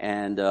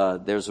 and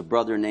there's a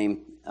brother named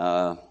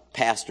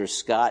Pastor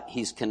Scott.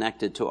 He's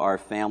connected to our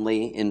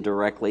family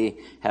indirectly,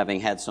 having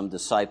had some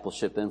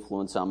discipleship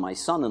influence on my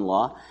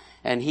son-in-law.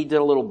 And he did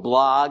a little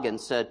blog and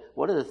said,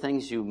 what are the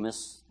things you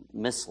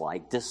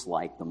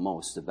dislike the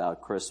most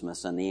about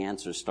Christmas? And the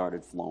answers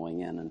started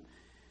flowing in. And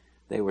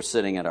they were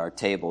sitting at our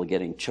table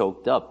getting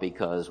choked up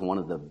because one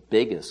of the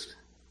biggest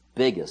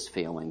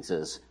feelings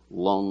is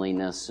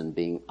loneliness and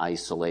being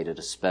isolated,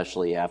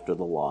 especially after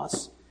the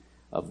loss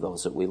of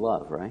those that we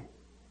love, right?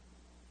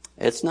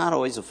 It's not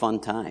always a fun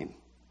time.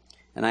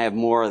 And I have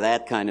more of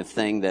that kind of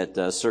thing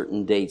that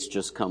certain dates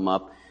just come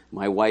up.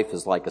 My wife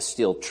is like a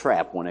steel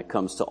trap when it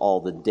comes to all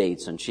the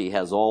dates, and she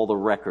has all the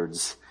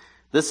records.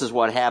 This is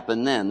what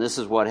happened then. This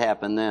is what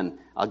happened then.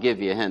 I'll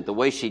give you a hint. The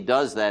way she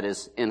does that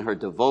is in her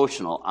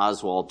devotional,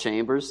 Oswald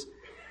Chambers.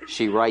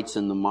 she writes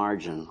in the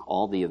margin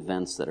all the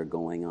events that are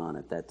going on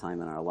at that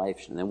time in our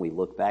life. And then we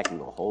look back and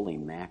go, holy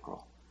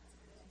mackerel.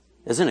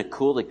 Isn't it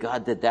cool that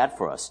God did that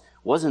for us?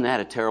 Wasn't that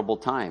a terrible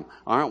time?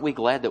 Aren't we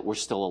glad that we're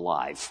still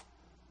alive?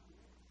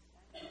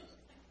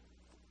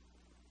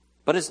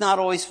 But it's not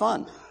always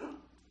fun.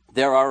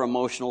 There are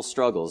emotional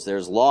struggles.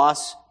 There's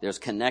loss, there's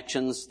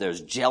connections,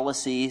 there's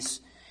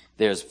jealousies,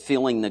 there's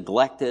feeling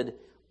neglected,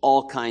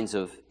 all kinds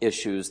of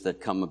issues that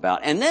come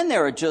about. And then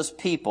there are just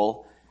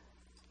people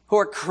who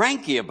are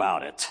cranky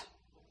about it.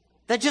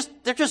 They're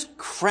just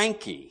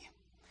cranky.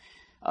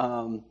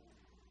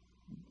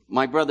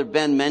 My brother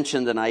Ben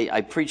mentioned, and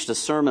I preached a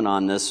sermon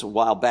on this a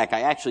while back.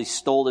 I actually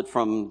stole it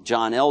from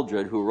John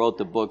Eldred, who wrote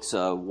the books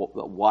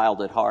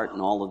Wild at Heart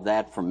and all of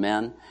that for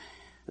men,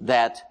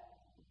 that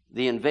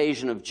the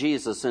invasion of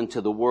Jesus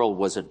into the world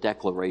was a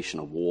declaration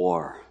of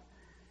war.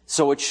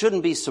 So it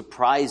shouldn't be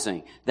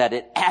surprising that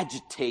it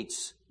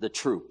agitates the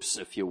troops,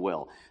 if you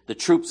will. The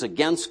troops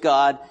against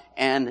God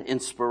and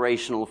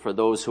inspirational for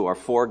those who are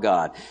for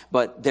God.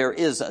 But there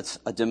is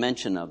a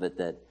dimension of it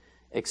that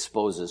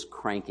exposes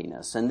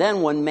crankiness. And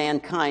then when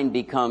mankind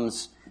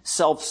becomes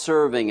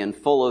self-serving and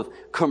full of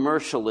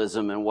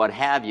commercialism and what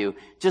have you,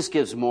 just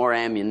gives more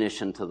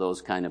ammunition to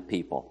those kind of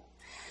people.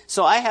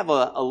 So I have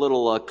a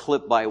little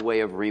clip by way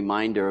of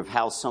reminder of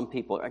how some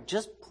people are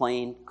just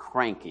plain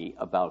cranky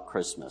about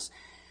Christmas.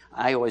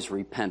 I always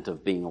repent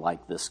of being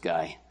like this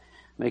guy.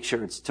 Make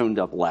sure it's tuned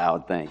up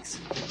loud. Thanks.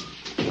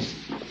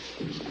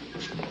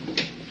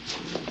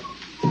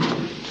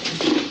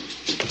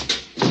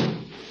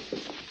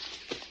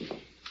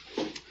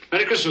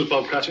 Merry Christmas,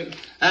 Bob Cratchit.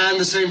 And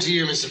the same to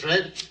you, Mr.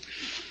 Fred.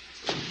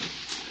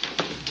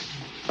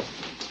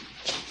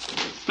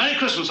 Merry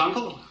Christmas,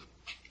 Uncle.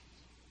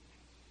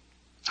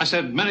 I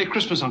said, Merry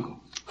Christmas, Uncle.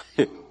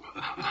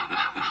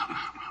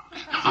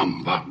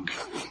 Humbug.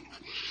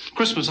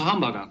 Christmas a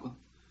humbug, Uncle.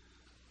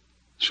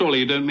 Surely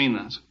you don't mean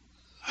that.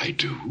 I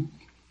do.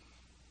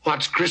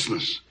 What's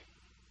Christmas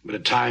but a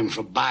time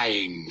for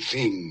buying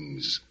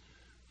things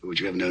for which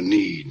you have no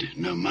need,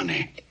 no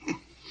money?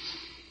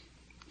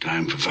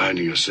 Time for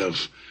finding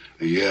yourself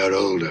a year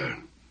older,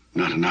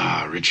 not an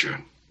hour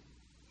richer.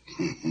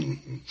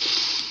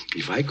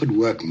 If I could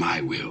work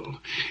my will,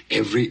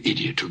 every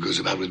idiot who goes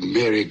about with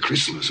Merry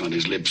Christmas on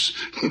his lips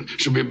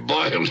should be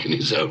boiled in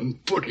his own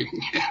pudding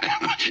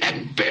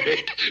and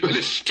buried with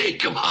a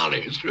stake of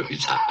holly through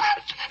his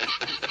heart.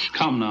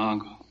 Come now,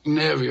 Uncle.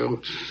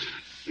 Neville,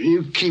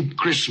 you keep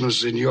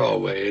Christmas in your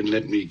way and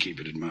let me keep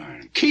it in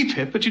mine. Keep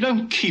it, but you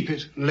don't keep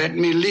it. Let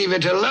me leave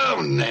it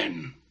alone,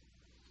 then.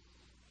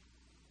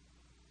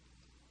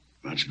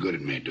 Much good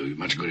it may do you,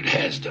 much good it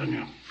has done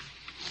you.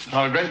 There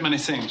are a great many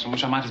things from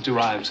which I might have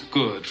derived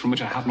good, from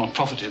which I have not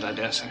profited, I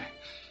dare say.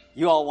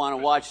 You all want to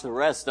watch the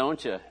rest,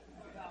 don't you?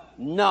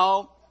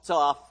 No, it's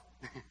off.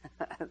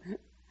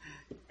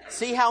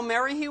 See how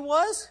merry he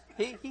was?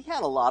 He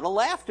had a lot of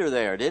laughter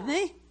there, didn't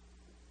he?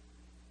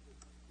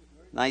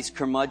 Nice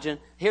curmudgeon.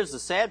 Here's the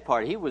sad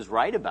part. He was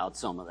right about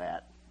some of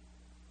that.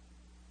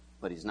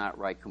 But he's not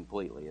right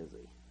completely, is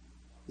he?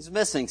 He's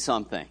missing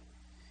something.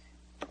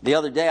 The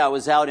other day I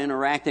was out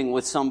interacting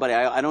with somebody.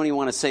 I don't even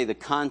want to say the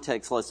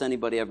context lest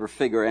anybody ever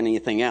figure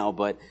anything out,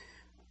 but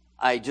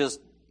I just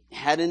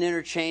had an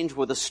interchange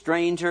with a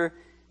stranger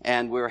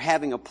and we were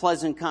having a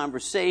pleasant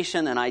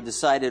conversation and I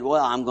decided,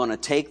 well, I'm going to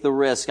take the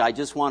risk. I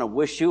just want to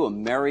wish you a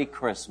Merry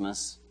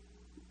Christmas.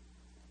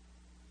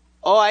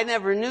 Oh, I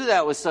never knew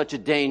that was such a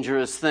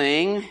dangerous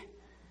thing.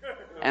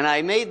 And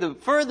I made the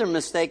further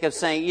mistake of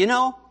saying,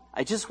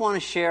 I just want to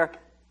share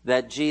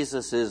that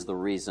Jesus is the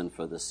reason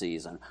for the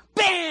season.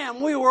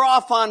 Bam! We were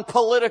off on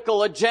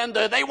political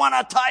agenda. They want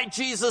to tie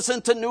Jesus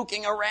into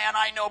nuking Iran.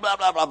 I know, blah,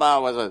 blah, blah,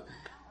 blah.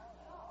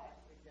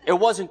 It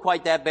wasn't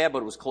quite that bad,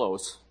 but it was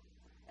close.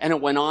 And it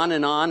went on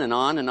and on and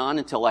on and on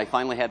until I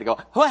finally had to go,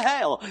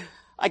 well,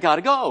 I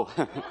gotta go.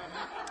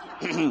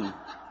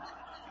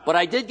 But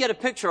I did get a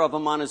picture of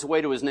him on his way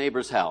to his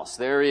neighbor's house.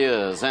 There he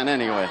is. And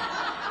anyway,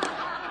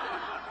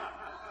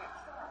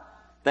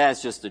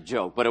 that's just a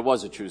joke, but it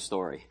was a true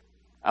story.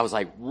 I was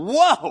like,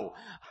 whoa,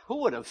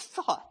 who would have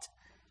thought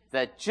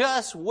that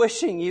just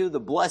wishing you the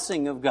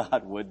blessing of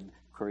God would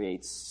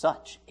create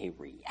such a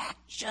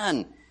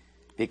reaction?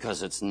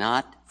 Because it's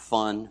not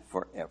fun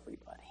for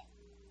everybody.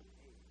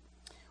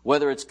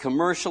 Whether it's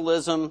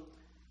commercialism,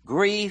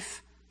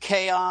 grief,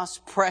 chaos,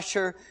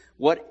 pressure,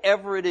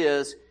 whatever it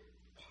is,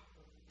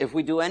 if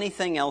we do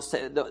anything else,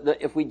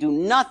 if we do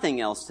nothing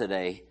else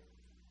today,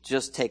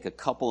 just take a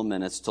couple of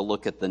minutes to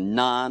look at the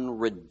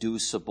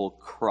non-reducible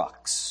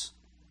crux,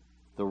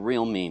 the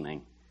real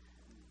meaning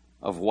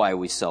of why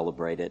we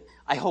celebrate it.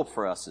 I hope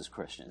for us as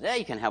Christians. Yeah,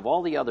 you can have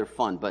all the other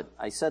fun, but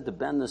I said to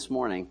Ben this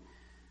morning,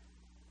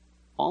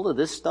 all of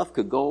this stuff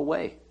could go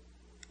away.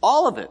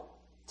 All of it.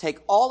 Take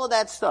all of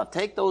that stuff.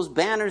 Take those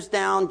banners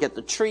down, get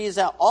the trees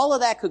out. All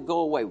of that could go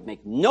away. It would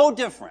make no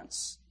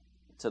difference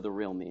to the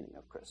real meaning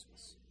of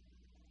Christmas.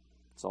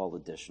 It's all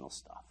additional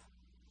stuff.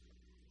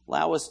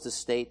 Allow us to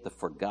state the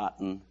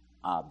forgotten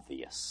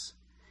obvious.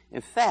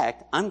 In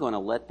fact, I'm going to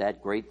let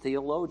that great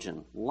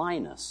theologian,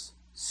 Linus,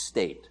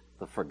 state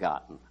the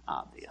forgotten,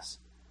 obvious.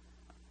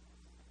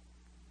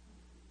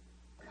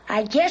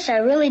 I guess I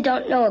really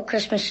don't know what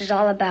Christmas is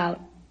all about.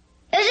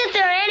 Isn't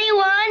there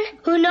anyone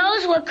who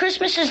knows what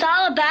Christmas is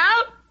all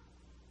about?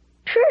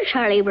 Sure,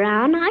 Charlie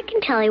Brown. I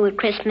can tell you what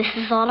Christmas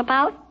is all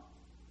about.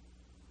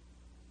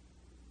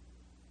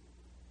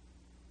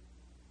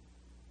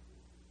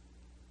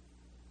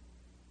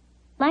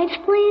 Lights,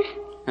 please.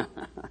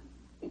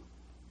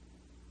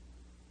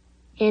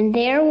 And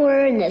there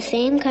were in the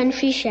same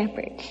country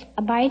shepherds,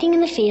 abiding in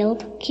the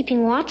field,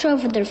 keeping watch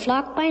over their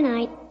flock by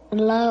night.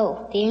 And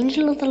lo, the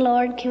angel of the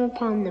Lord came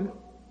upon them.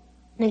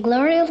 And the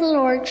glory of the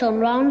Lord shone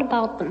round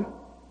about them.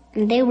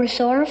 And they were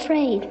sore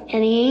afraid.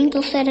 And the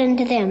angel said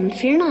unto them,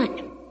 Fear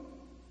not.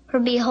 For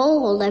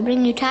behold, I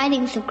bring you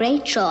tidings of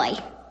great joy,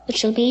 which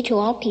shall be to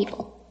all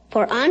people.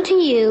 For unto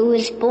you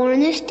is born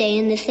this day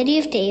in the city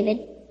of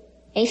David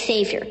a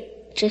Savior,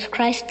 which is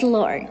Christ the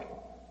Lord.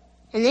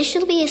 And this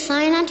shall be a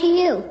sign unto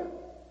you.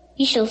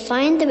 Ye shall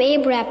find the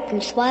babe wrapped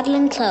in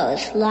swaddling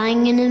clothes,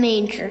 lying in a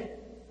manger.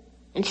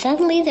 And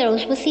suddenly there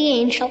was with the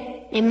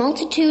angel a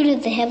multitude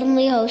of the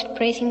heavenly host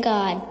praising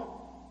God,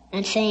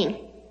 and saying,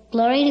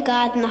 Glory to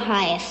God in the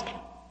highest,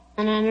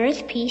 and on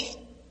earth peace,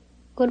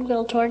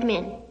 goodwill toward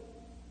men.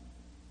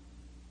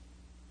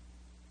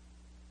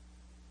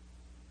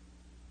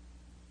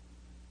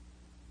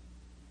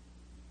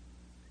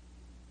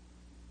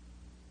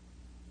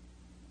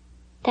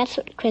 That's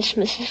what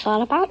Christmas is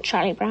all about,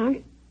 Charlie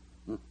Brown.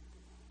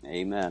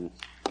 Amen.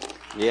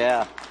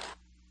 Yeah.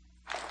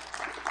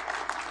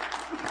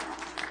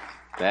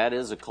 That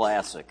is a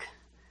classic.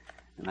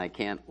 And I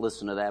can't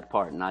listen to that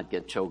part and not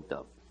get choked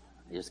up.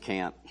 I just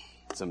can't.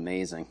 It's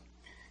amazing.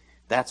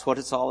 That's what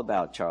it's all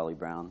about, Charlie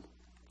Brown.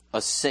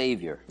 A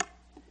Savior.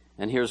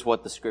 And here's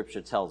what the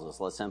Scripture tells us.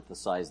 Let's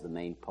emphasize the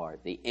main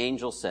part. The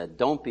angel said,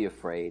 Don't be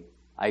afraid.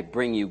 I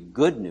bring you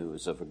good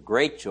news of a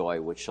great joy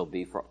which shall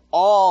be for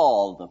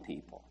all the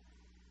people.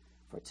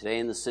 For today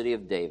in the city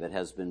of David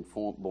has been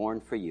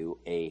born for you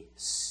a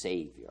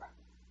Savior.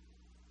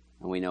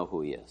 And we know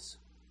who he is.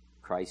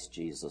 Christ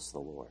Jesus the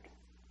Lord.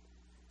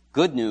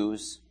 Good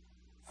news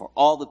for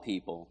all the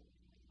people,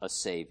 a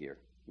Savior.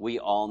 We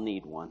all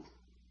need one.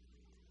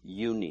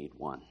 You need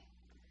one.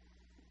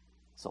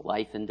 It's a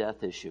life and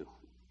death issue.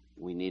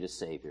 We need a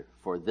Savior.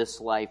 For this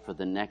life, for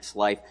the next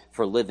life,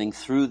 for living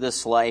through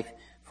this life,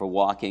 for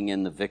walking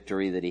in the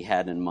victory that he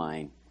had in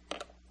mind,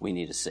 we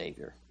need a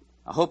Savior.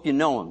 I hope you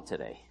know him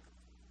today.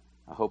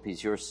 I hope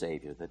he's your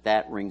Savior,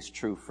 that rings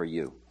true for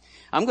you.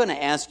 I'm going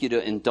to ask you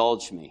to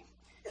indulge me.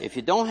 If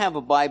you don't have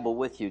a Bible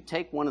with you,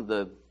 take one of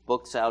the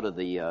books out of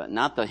the,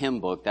 not the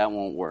hymn book, that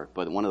won't work,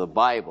 but one of the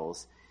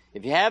Bibles.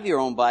 If you have your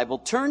own Bible,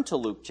 turn to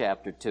Luke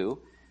chapter 2,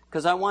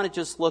 because I want to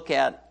just look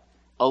at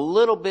a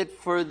little bit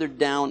further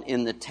down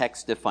in the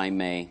text, if I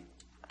may,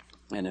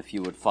 and if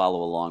you would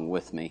follow along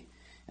with me.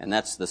 And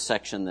that's the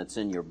section that's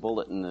in your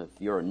bulletin, if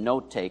you're a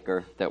note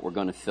taker, that we're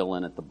going to fill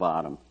in at the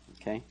bottom,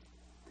 okay?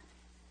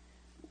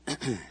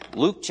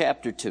 Luke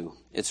chapter 2.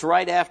 It's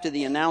right after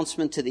the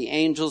announcement to the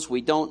angels.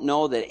 We don't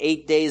know that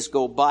 8 days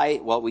go by.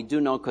 Well, we do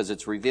know because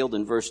it's revealed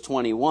in verse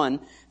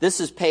 21. This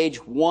is page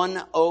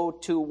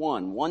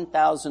 1021,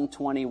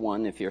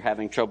 1021. If you're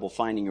having trouble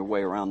finding your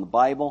way around the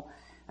Bible,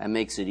 that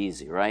makes it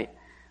easy, right?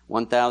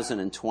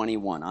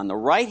 1021. On the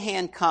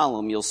right-hand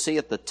column, you'll see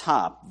at the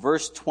top,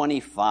 verse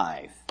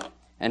 25.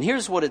 And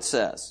here's what it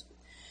says.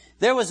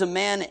 There was a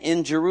man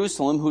in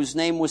Jerusalem whose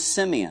name was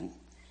Simeon.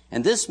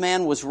 And this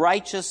man was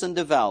righteous and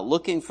devout,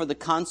 looking for the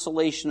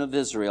consolation of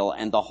Israel,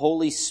 and the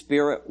Holy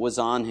Spirit was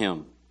on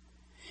him.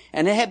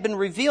 And it had been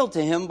revealed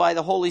to him by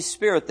the Holy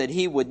Spirit that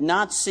he would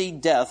not see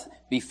death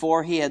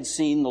before he had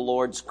seen the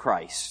Lord's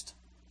Christ.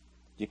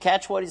 Did you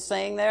catch what he's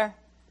saying there?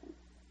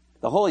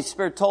 The Holy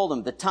Spirit told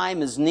him, the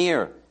time is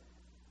near.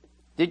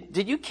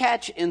 Did you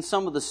catch in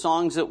some of the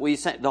songs that we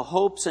sang, the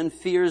hopes and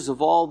fears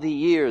of all the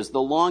years,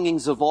 the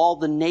longings of all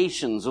the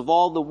nations, of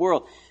all the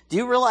world? Do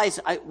you realize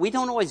we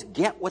don't always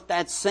get what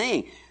that's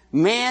saying?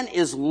 Man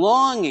is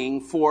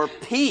longing for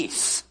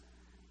peace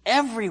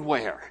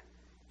everywhere,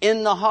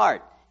 in the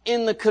heart,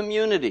 in the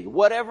community,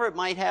 whatever it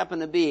might happen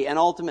to be, and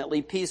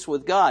ultimately peace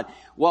with God.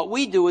 What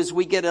we do is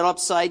we get it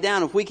upside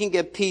down. If we can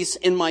get peace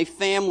in my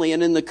family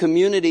and in the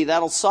community,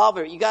 that'll solve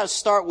it. You got to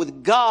start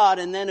with God,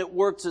 and then it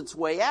works its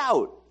way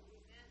out.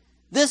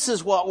 This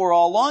is what we're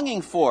all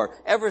longing for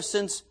ever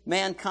since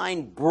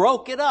mankind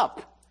broke it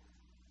up.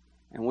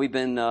 And we've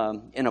been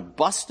in a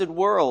busted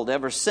world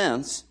ever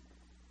since.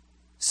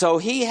 So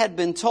he had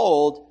been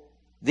told,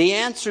 the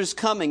answer's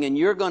coming and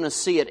you're going to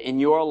see it in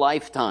your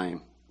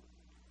lifetime.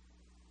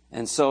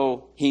 And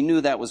so he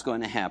knew that was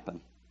going to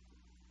happen.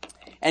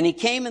 And he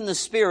came in the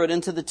Spirit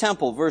into the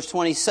temple, verse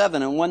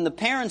 27. And when the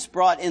parents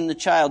brought in the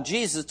child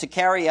Jesus to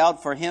carry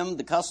out for him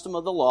the custom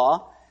of the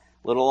law,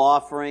 little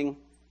offering,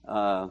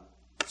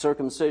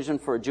 circumcision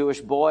for a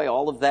Jewish boy,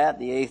 all of that,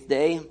 the 8th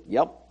day,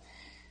 yep.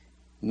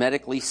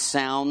 Medically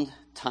sound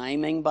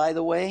timing, by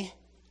the way.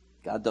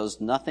 God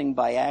does nothing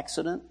by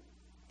accident.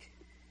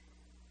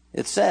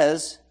 It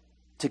says,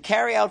 to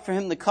carry out for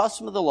him the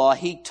custom of the law,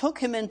 he took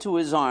him into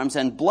his arms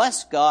and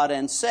blessed God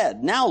and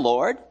said, Now,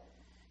 Lord,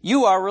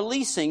 You are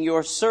releasing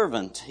your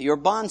servant, your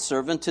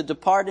bondservant, to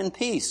depart in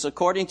peace,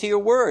 according to your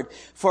word.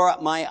 For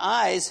my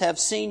eyes have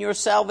seen your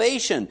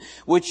salvation,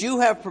 which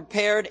you have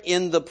prepared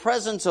in the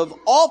presence of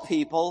all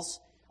peoples,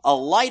 a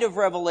light of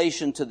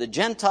revelation to the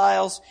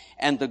Gentiles,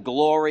 and the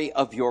glory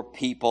of your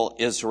people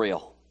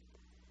Israel.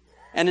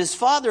 And his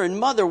father and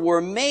mother were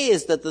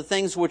amazed at the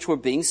things which were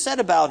being said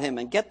about him.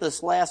 And get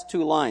this last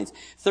two lines,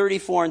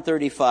 34 and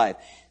 35.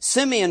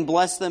 Simeon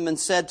blessed them and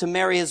said to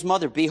Mary his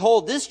mother,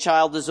 Behold, this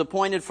child is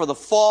appointed for the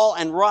fall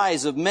and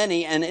rise of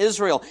many in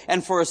Israel,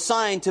 and for a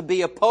sign to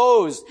be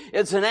opposed.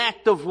 It's an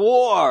act of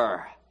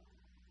war.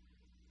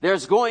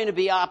 There's going to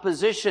be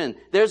opposition.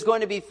 There's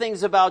going to be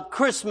things about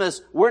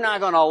Christmas we're not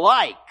going to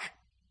like.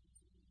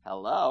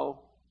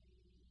 Hello?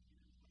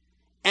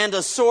 And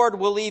a sword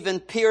will even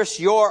pierce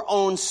your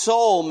own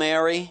soul,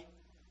 Mary,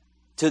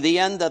 to the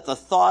end that the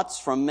thoughts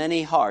from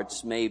many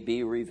hearts may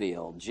be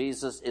revealed.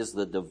 Jesus is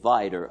the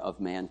divider of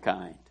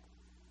mankind.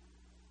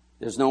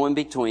 There's no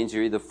in-betweens.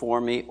 You're either for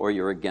me or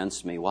you're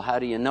against me. Well, how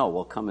do you know?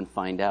 Well, come and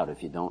find out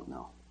if you don't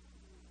know.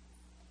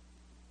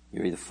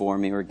 You're either for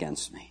me or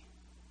against me.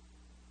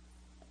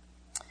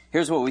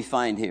 Here's what we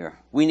find here.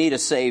 We need a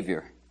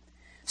Savior.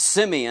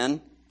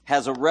 Simeon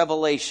has a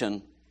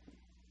revelation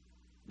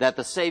that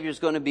the Savior is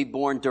going to be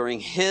born during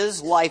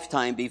his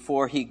lifetime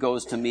before he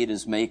goes to meet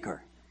his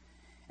Maker.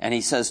 And he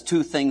says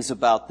two things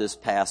about this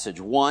passage.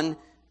 One,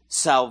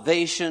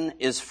 salvation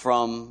is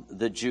from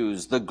the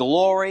Jews. The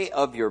glory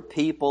of your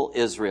people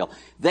Israel.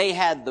 They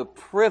had the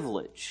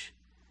privilege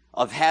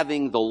of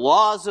having the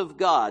laws of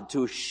God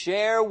to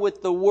share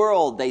with the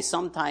world. They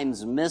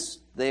sometimes missed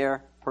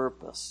their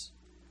purpose.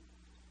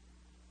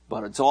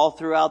 But it's all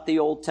throughout the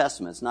Old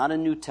Testament. It's not a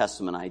New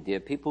Testament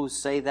idea. People who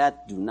say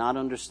that do not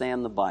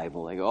understand the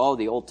Bible. They go, oh,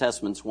 the Old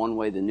Testament's one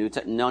way, the New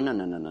Testament.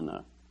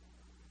 No.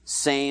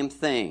 Same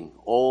thing,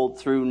 old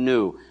through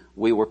new.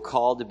 We were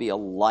called to be a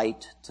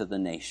light to the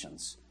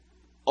nations.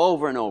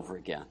 Over and over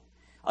again.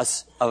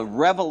 A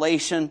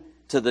revelation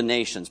to the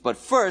nations. But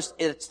first,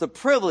 it's the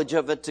privilege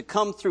of it to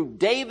come through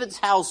David's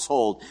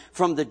household,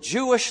 from the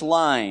Jewish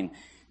line.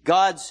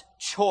 God's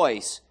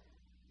choice,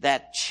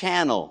 that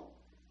channel.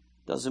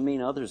 Doesn't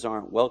mean others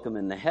aren't welcome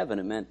into heaven.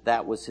 It meant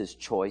that was his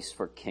choice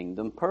for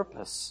kingdom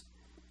purpose.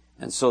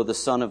 And so the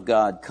Son of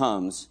God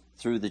comes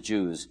through the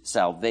Jews.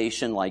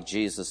 Salvation, like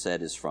Jesus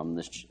said, is from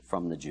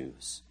the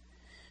Jews.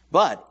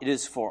 But it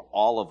is for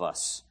all of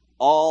us,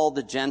 all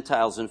the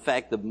Gentiles. In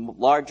fact, the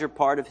larger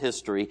part of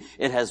history,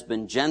 it has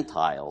been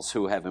Gentiles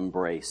who have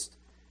embraced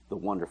the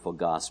wonderful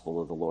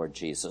gospel of the Lord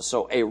Jesus.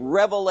 So a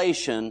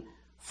revelation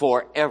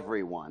for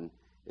everyone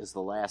is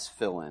the last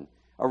fill-in.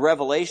 A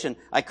revelation,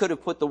 I could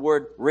have put the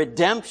word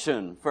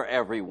redemption for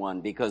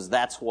everyone, because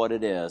that's what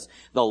it is.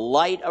 The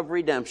light of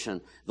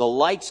redemption. The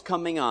light's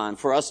coming on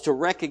for us to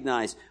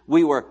recognize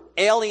we were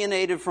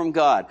alienated from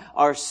God.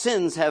 Our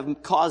sins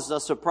have caused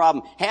us a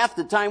problem. Half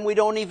the time we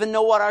don't even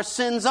know what our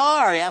sins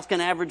are. Ask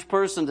an average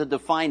person to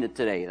define it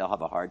today. They'll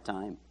have a hard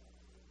time.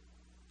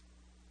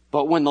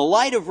 But when the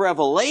light of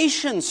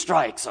revelation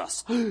strikes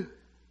us,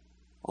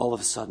 all of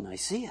a sudden I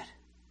see it.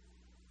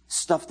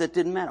 Stuff that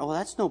didn't matter. Oh,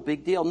 that's no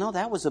big deal. No,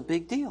 that was a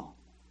big deal.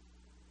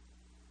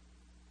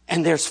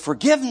 And there's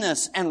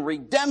forgiveness and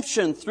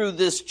redemption through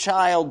this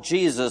child,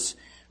 Jesus,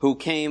 who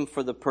came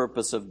for the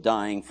purpose of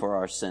dying for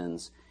our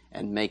sins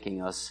and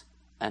making us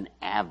an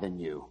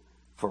avenue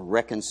for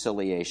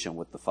reconciliation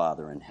with the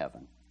Father in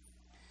heaven.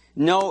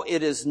 No,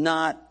 it is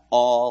not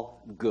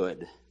all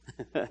good.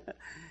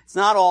 It's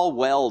not all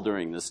well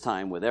during this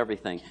time with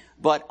everything.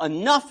 But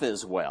enough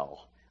is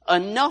well.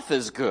 Enough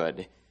is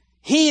good.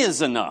 He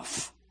is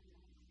enough.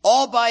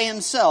 All by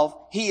himself,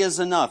 he is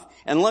enough.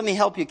 And let me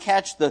help you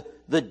catch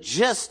the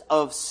gist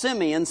of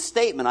Simeon's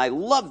statement. I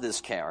love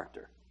this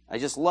character. I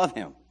just love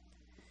him.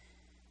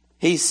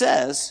 He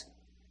says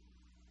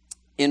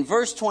in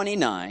verse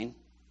 29,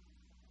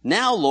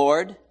 Now,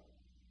 Lord,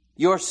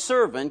 your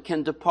servant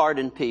can depart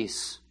in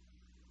peace.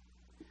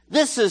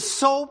 This is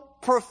so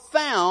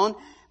profound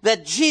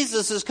that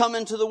Jesus has come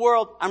into the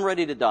world. I'm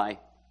ready to die.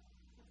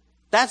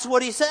 That's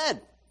what he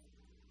said.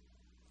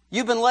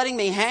 You've been letting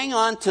me hang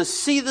on to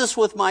see this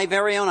with my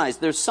very own eyes.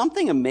 There's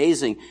something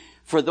amazing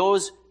for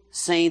those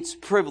saints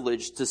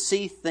privileged to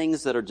see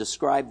things that are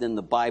described in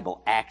the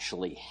Bible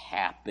actually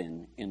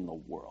happen in the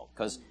world.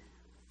 Because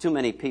too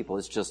many people,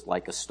 it's just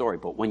like a story.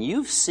 But when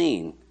you've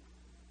seen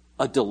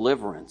a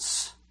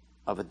deliverance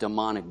of a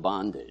demonic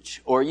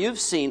bondage, or you've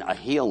seen a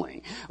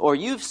healing, or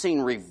you've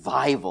seen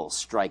revival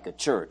strike a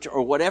church,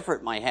 or whatever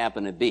it might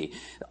happen to be,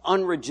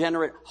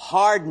 unregenerate,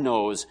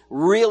 hard-nosed,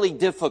 really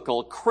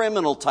difficult,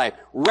 criminal type,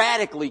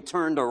 radically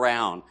turned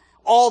around,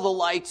 all the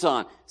lights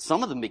on.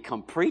 Some of them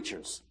become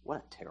preachers. What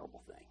a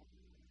terrible thing.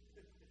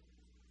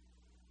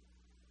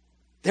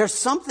 There's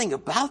something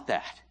about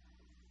that.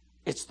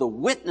 It's the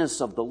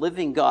witness of the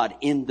living God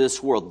in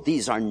this world.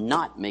 These are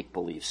not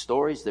make-believe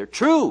stories. They're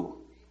true.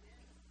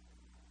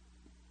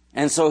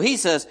 And so he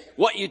says,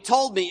 what you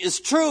told me is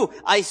true.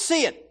 I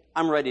see it.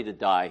 I'm ready to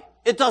die.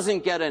 It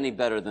doesn't get any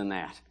better than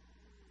that.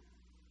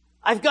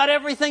 I've got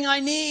everything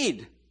I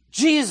need.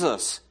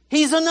 Jesus,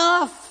 he's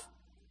enough.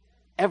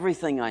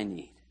 everything I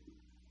need.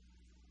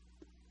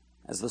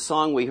 As the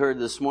song we heard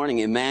this morning,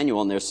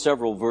 Emmanuel, and there's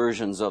several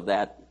versions of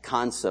that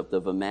concept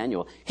of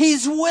Emmanuel.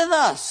 He's with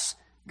us.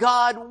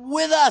 God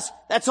with us.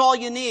 That's all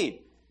you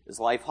need.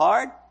 Is life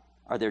hard?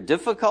 Are there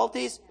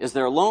difficulties? Is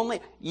there lonely?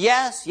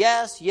 Yes,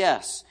 yes,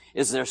 yes.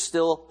 Is there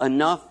still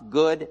enough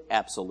good?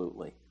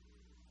 Absolutely.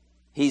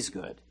 He's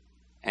good,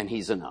 and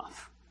He's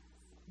enough.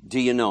 Do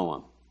you know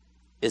Him?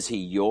 Is He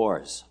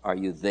yours? Are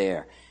you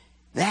there?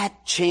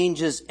 That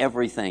changes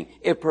everything.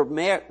 It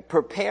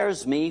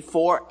prepares me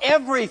for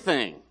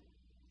everything.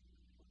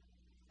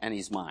 And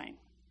He's mine.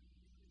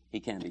 He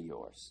can be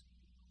yours.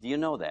 Do you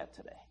know that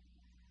today?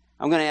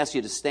 I'm going to ask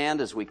you to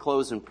stand as we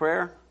close in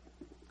prayer.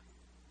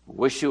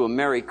 Wish you a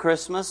Merry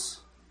Christmas.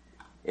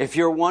 If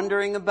you're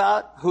wondering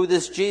about who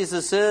this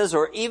Jesus is,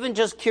 or even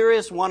just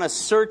curious, want to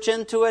search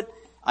into it,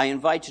 I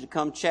invite you to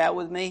come chat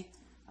with me.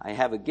 I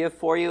have a gift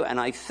for you, and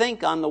I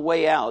think on the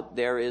way out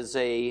there is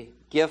a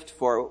gift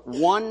for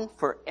one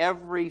for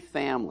every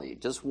family,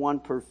 just one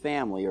per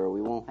family, or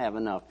we won't have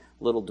enough.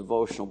 Little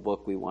devotional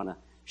book we want to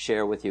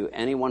share with you.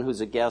 Anyone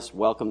who's a guest,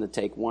 welcome to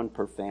take one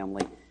per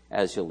family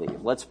as you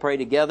leave. Let's pray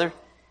together.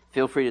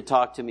 Feel free to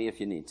talk to me if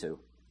you need to.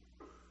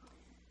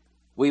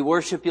 We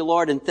worship you,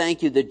 Lord, and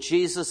thank you that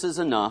Jesus is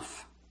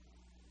enough,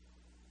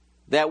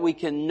 that we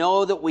can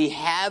know that we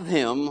have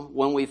Him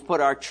when we've put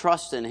our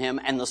trust in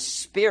Him, and the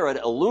Spirit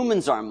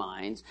illumines our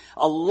minds,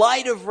 a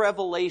light of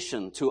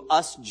revelation to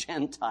us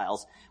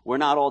Gentiles. We're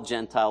not all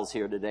Gentiles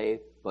here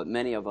today, but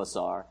many of us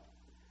are.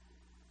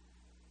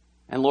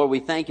 And Lord, we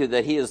thank you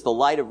that He is the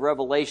light of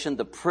revelation,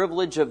 the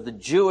privilege of the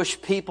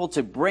Jewish people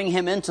to bring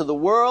Him into the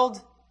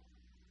world.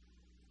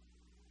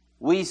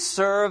 We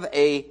serve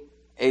a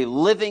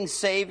living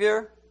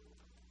Savior,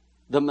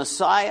 the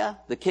Messiah,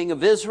 the King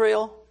of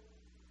Israel,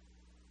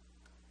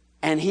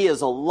 and He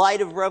is a light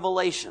of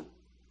revelation.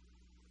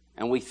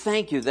 And we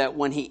thank you that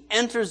when He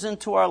enters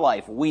into our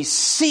life, we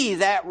see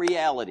that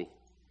reality.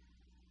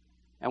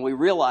 And we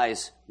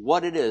realize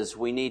what it is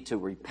we need to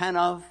repent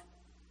of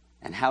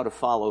and how to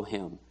follow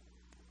Him.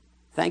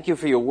 Thank you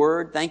for your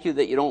word. Thank you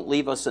that you don't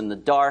leave us in the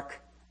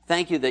dark.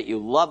 Thank you that you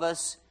love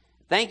us.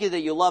 Thank you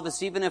that you love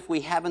us even if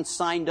we haven't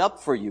signed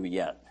up for you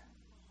yet.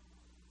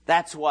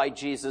 That's why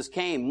Jesus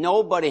came.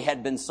 Nobody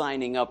had been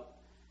signing up.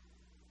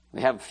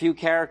 We have a few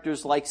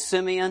characters like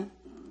Simeon.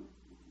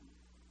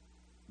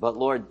 But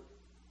Lord,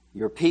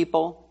 your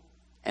people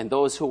and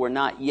those who were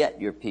not yet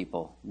your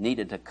people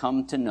needed to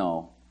come to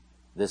know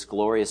this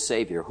glorious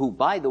Savior, who,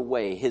 by the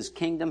way, His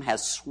kingdom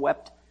has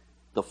swept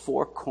the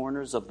four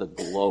corners of the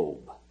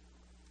globe.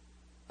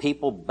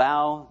 People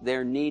bow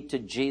their knee to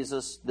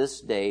Jesus this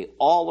day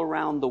all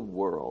around the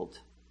world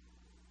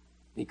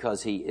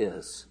because He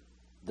is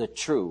the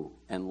true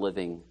and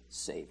living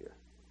Savior.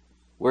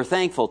 We're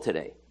thankful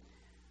today.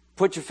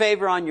 Put your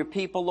favor on your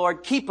people,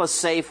 Lord. Keep us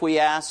safe, we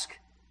ask,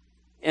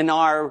 in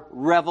our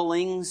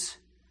revelings.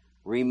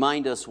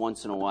 Remind us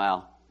once in a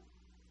while,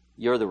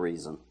 you're the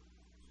reason.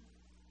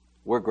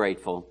 We're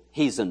grateful.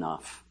 He's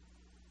enough.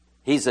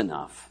 He's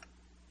enough.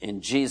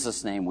 In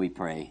Jesus' name we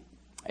pray.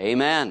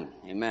 Amen.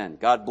 Amen.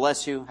 God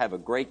bless you. Have a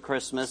great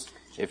Christmas.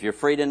 If you're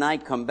free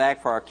tonight, come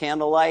back for our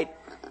candlelight.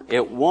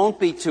 It won't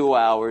be 2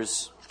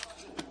 hours.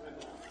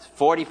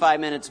 45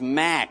 minutes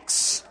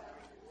max.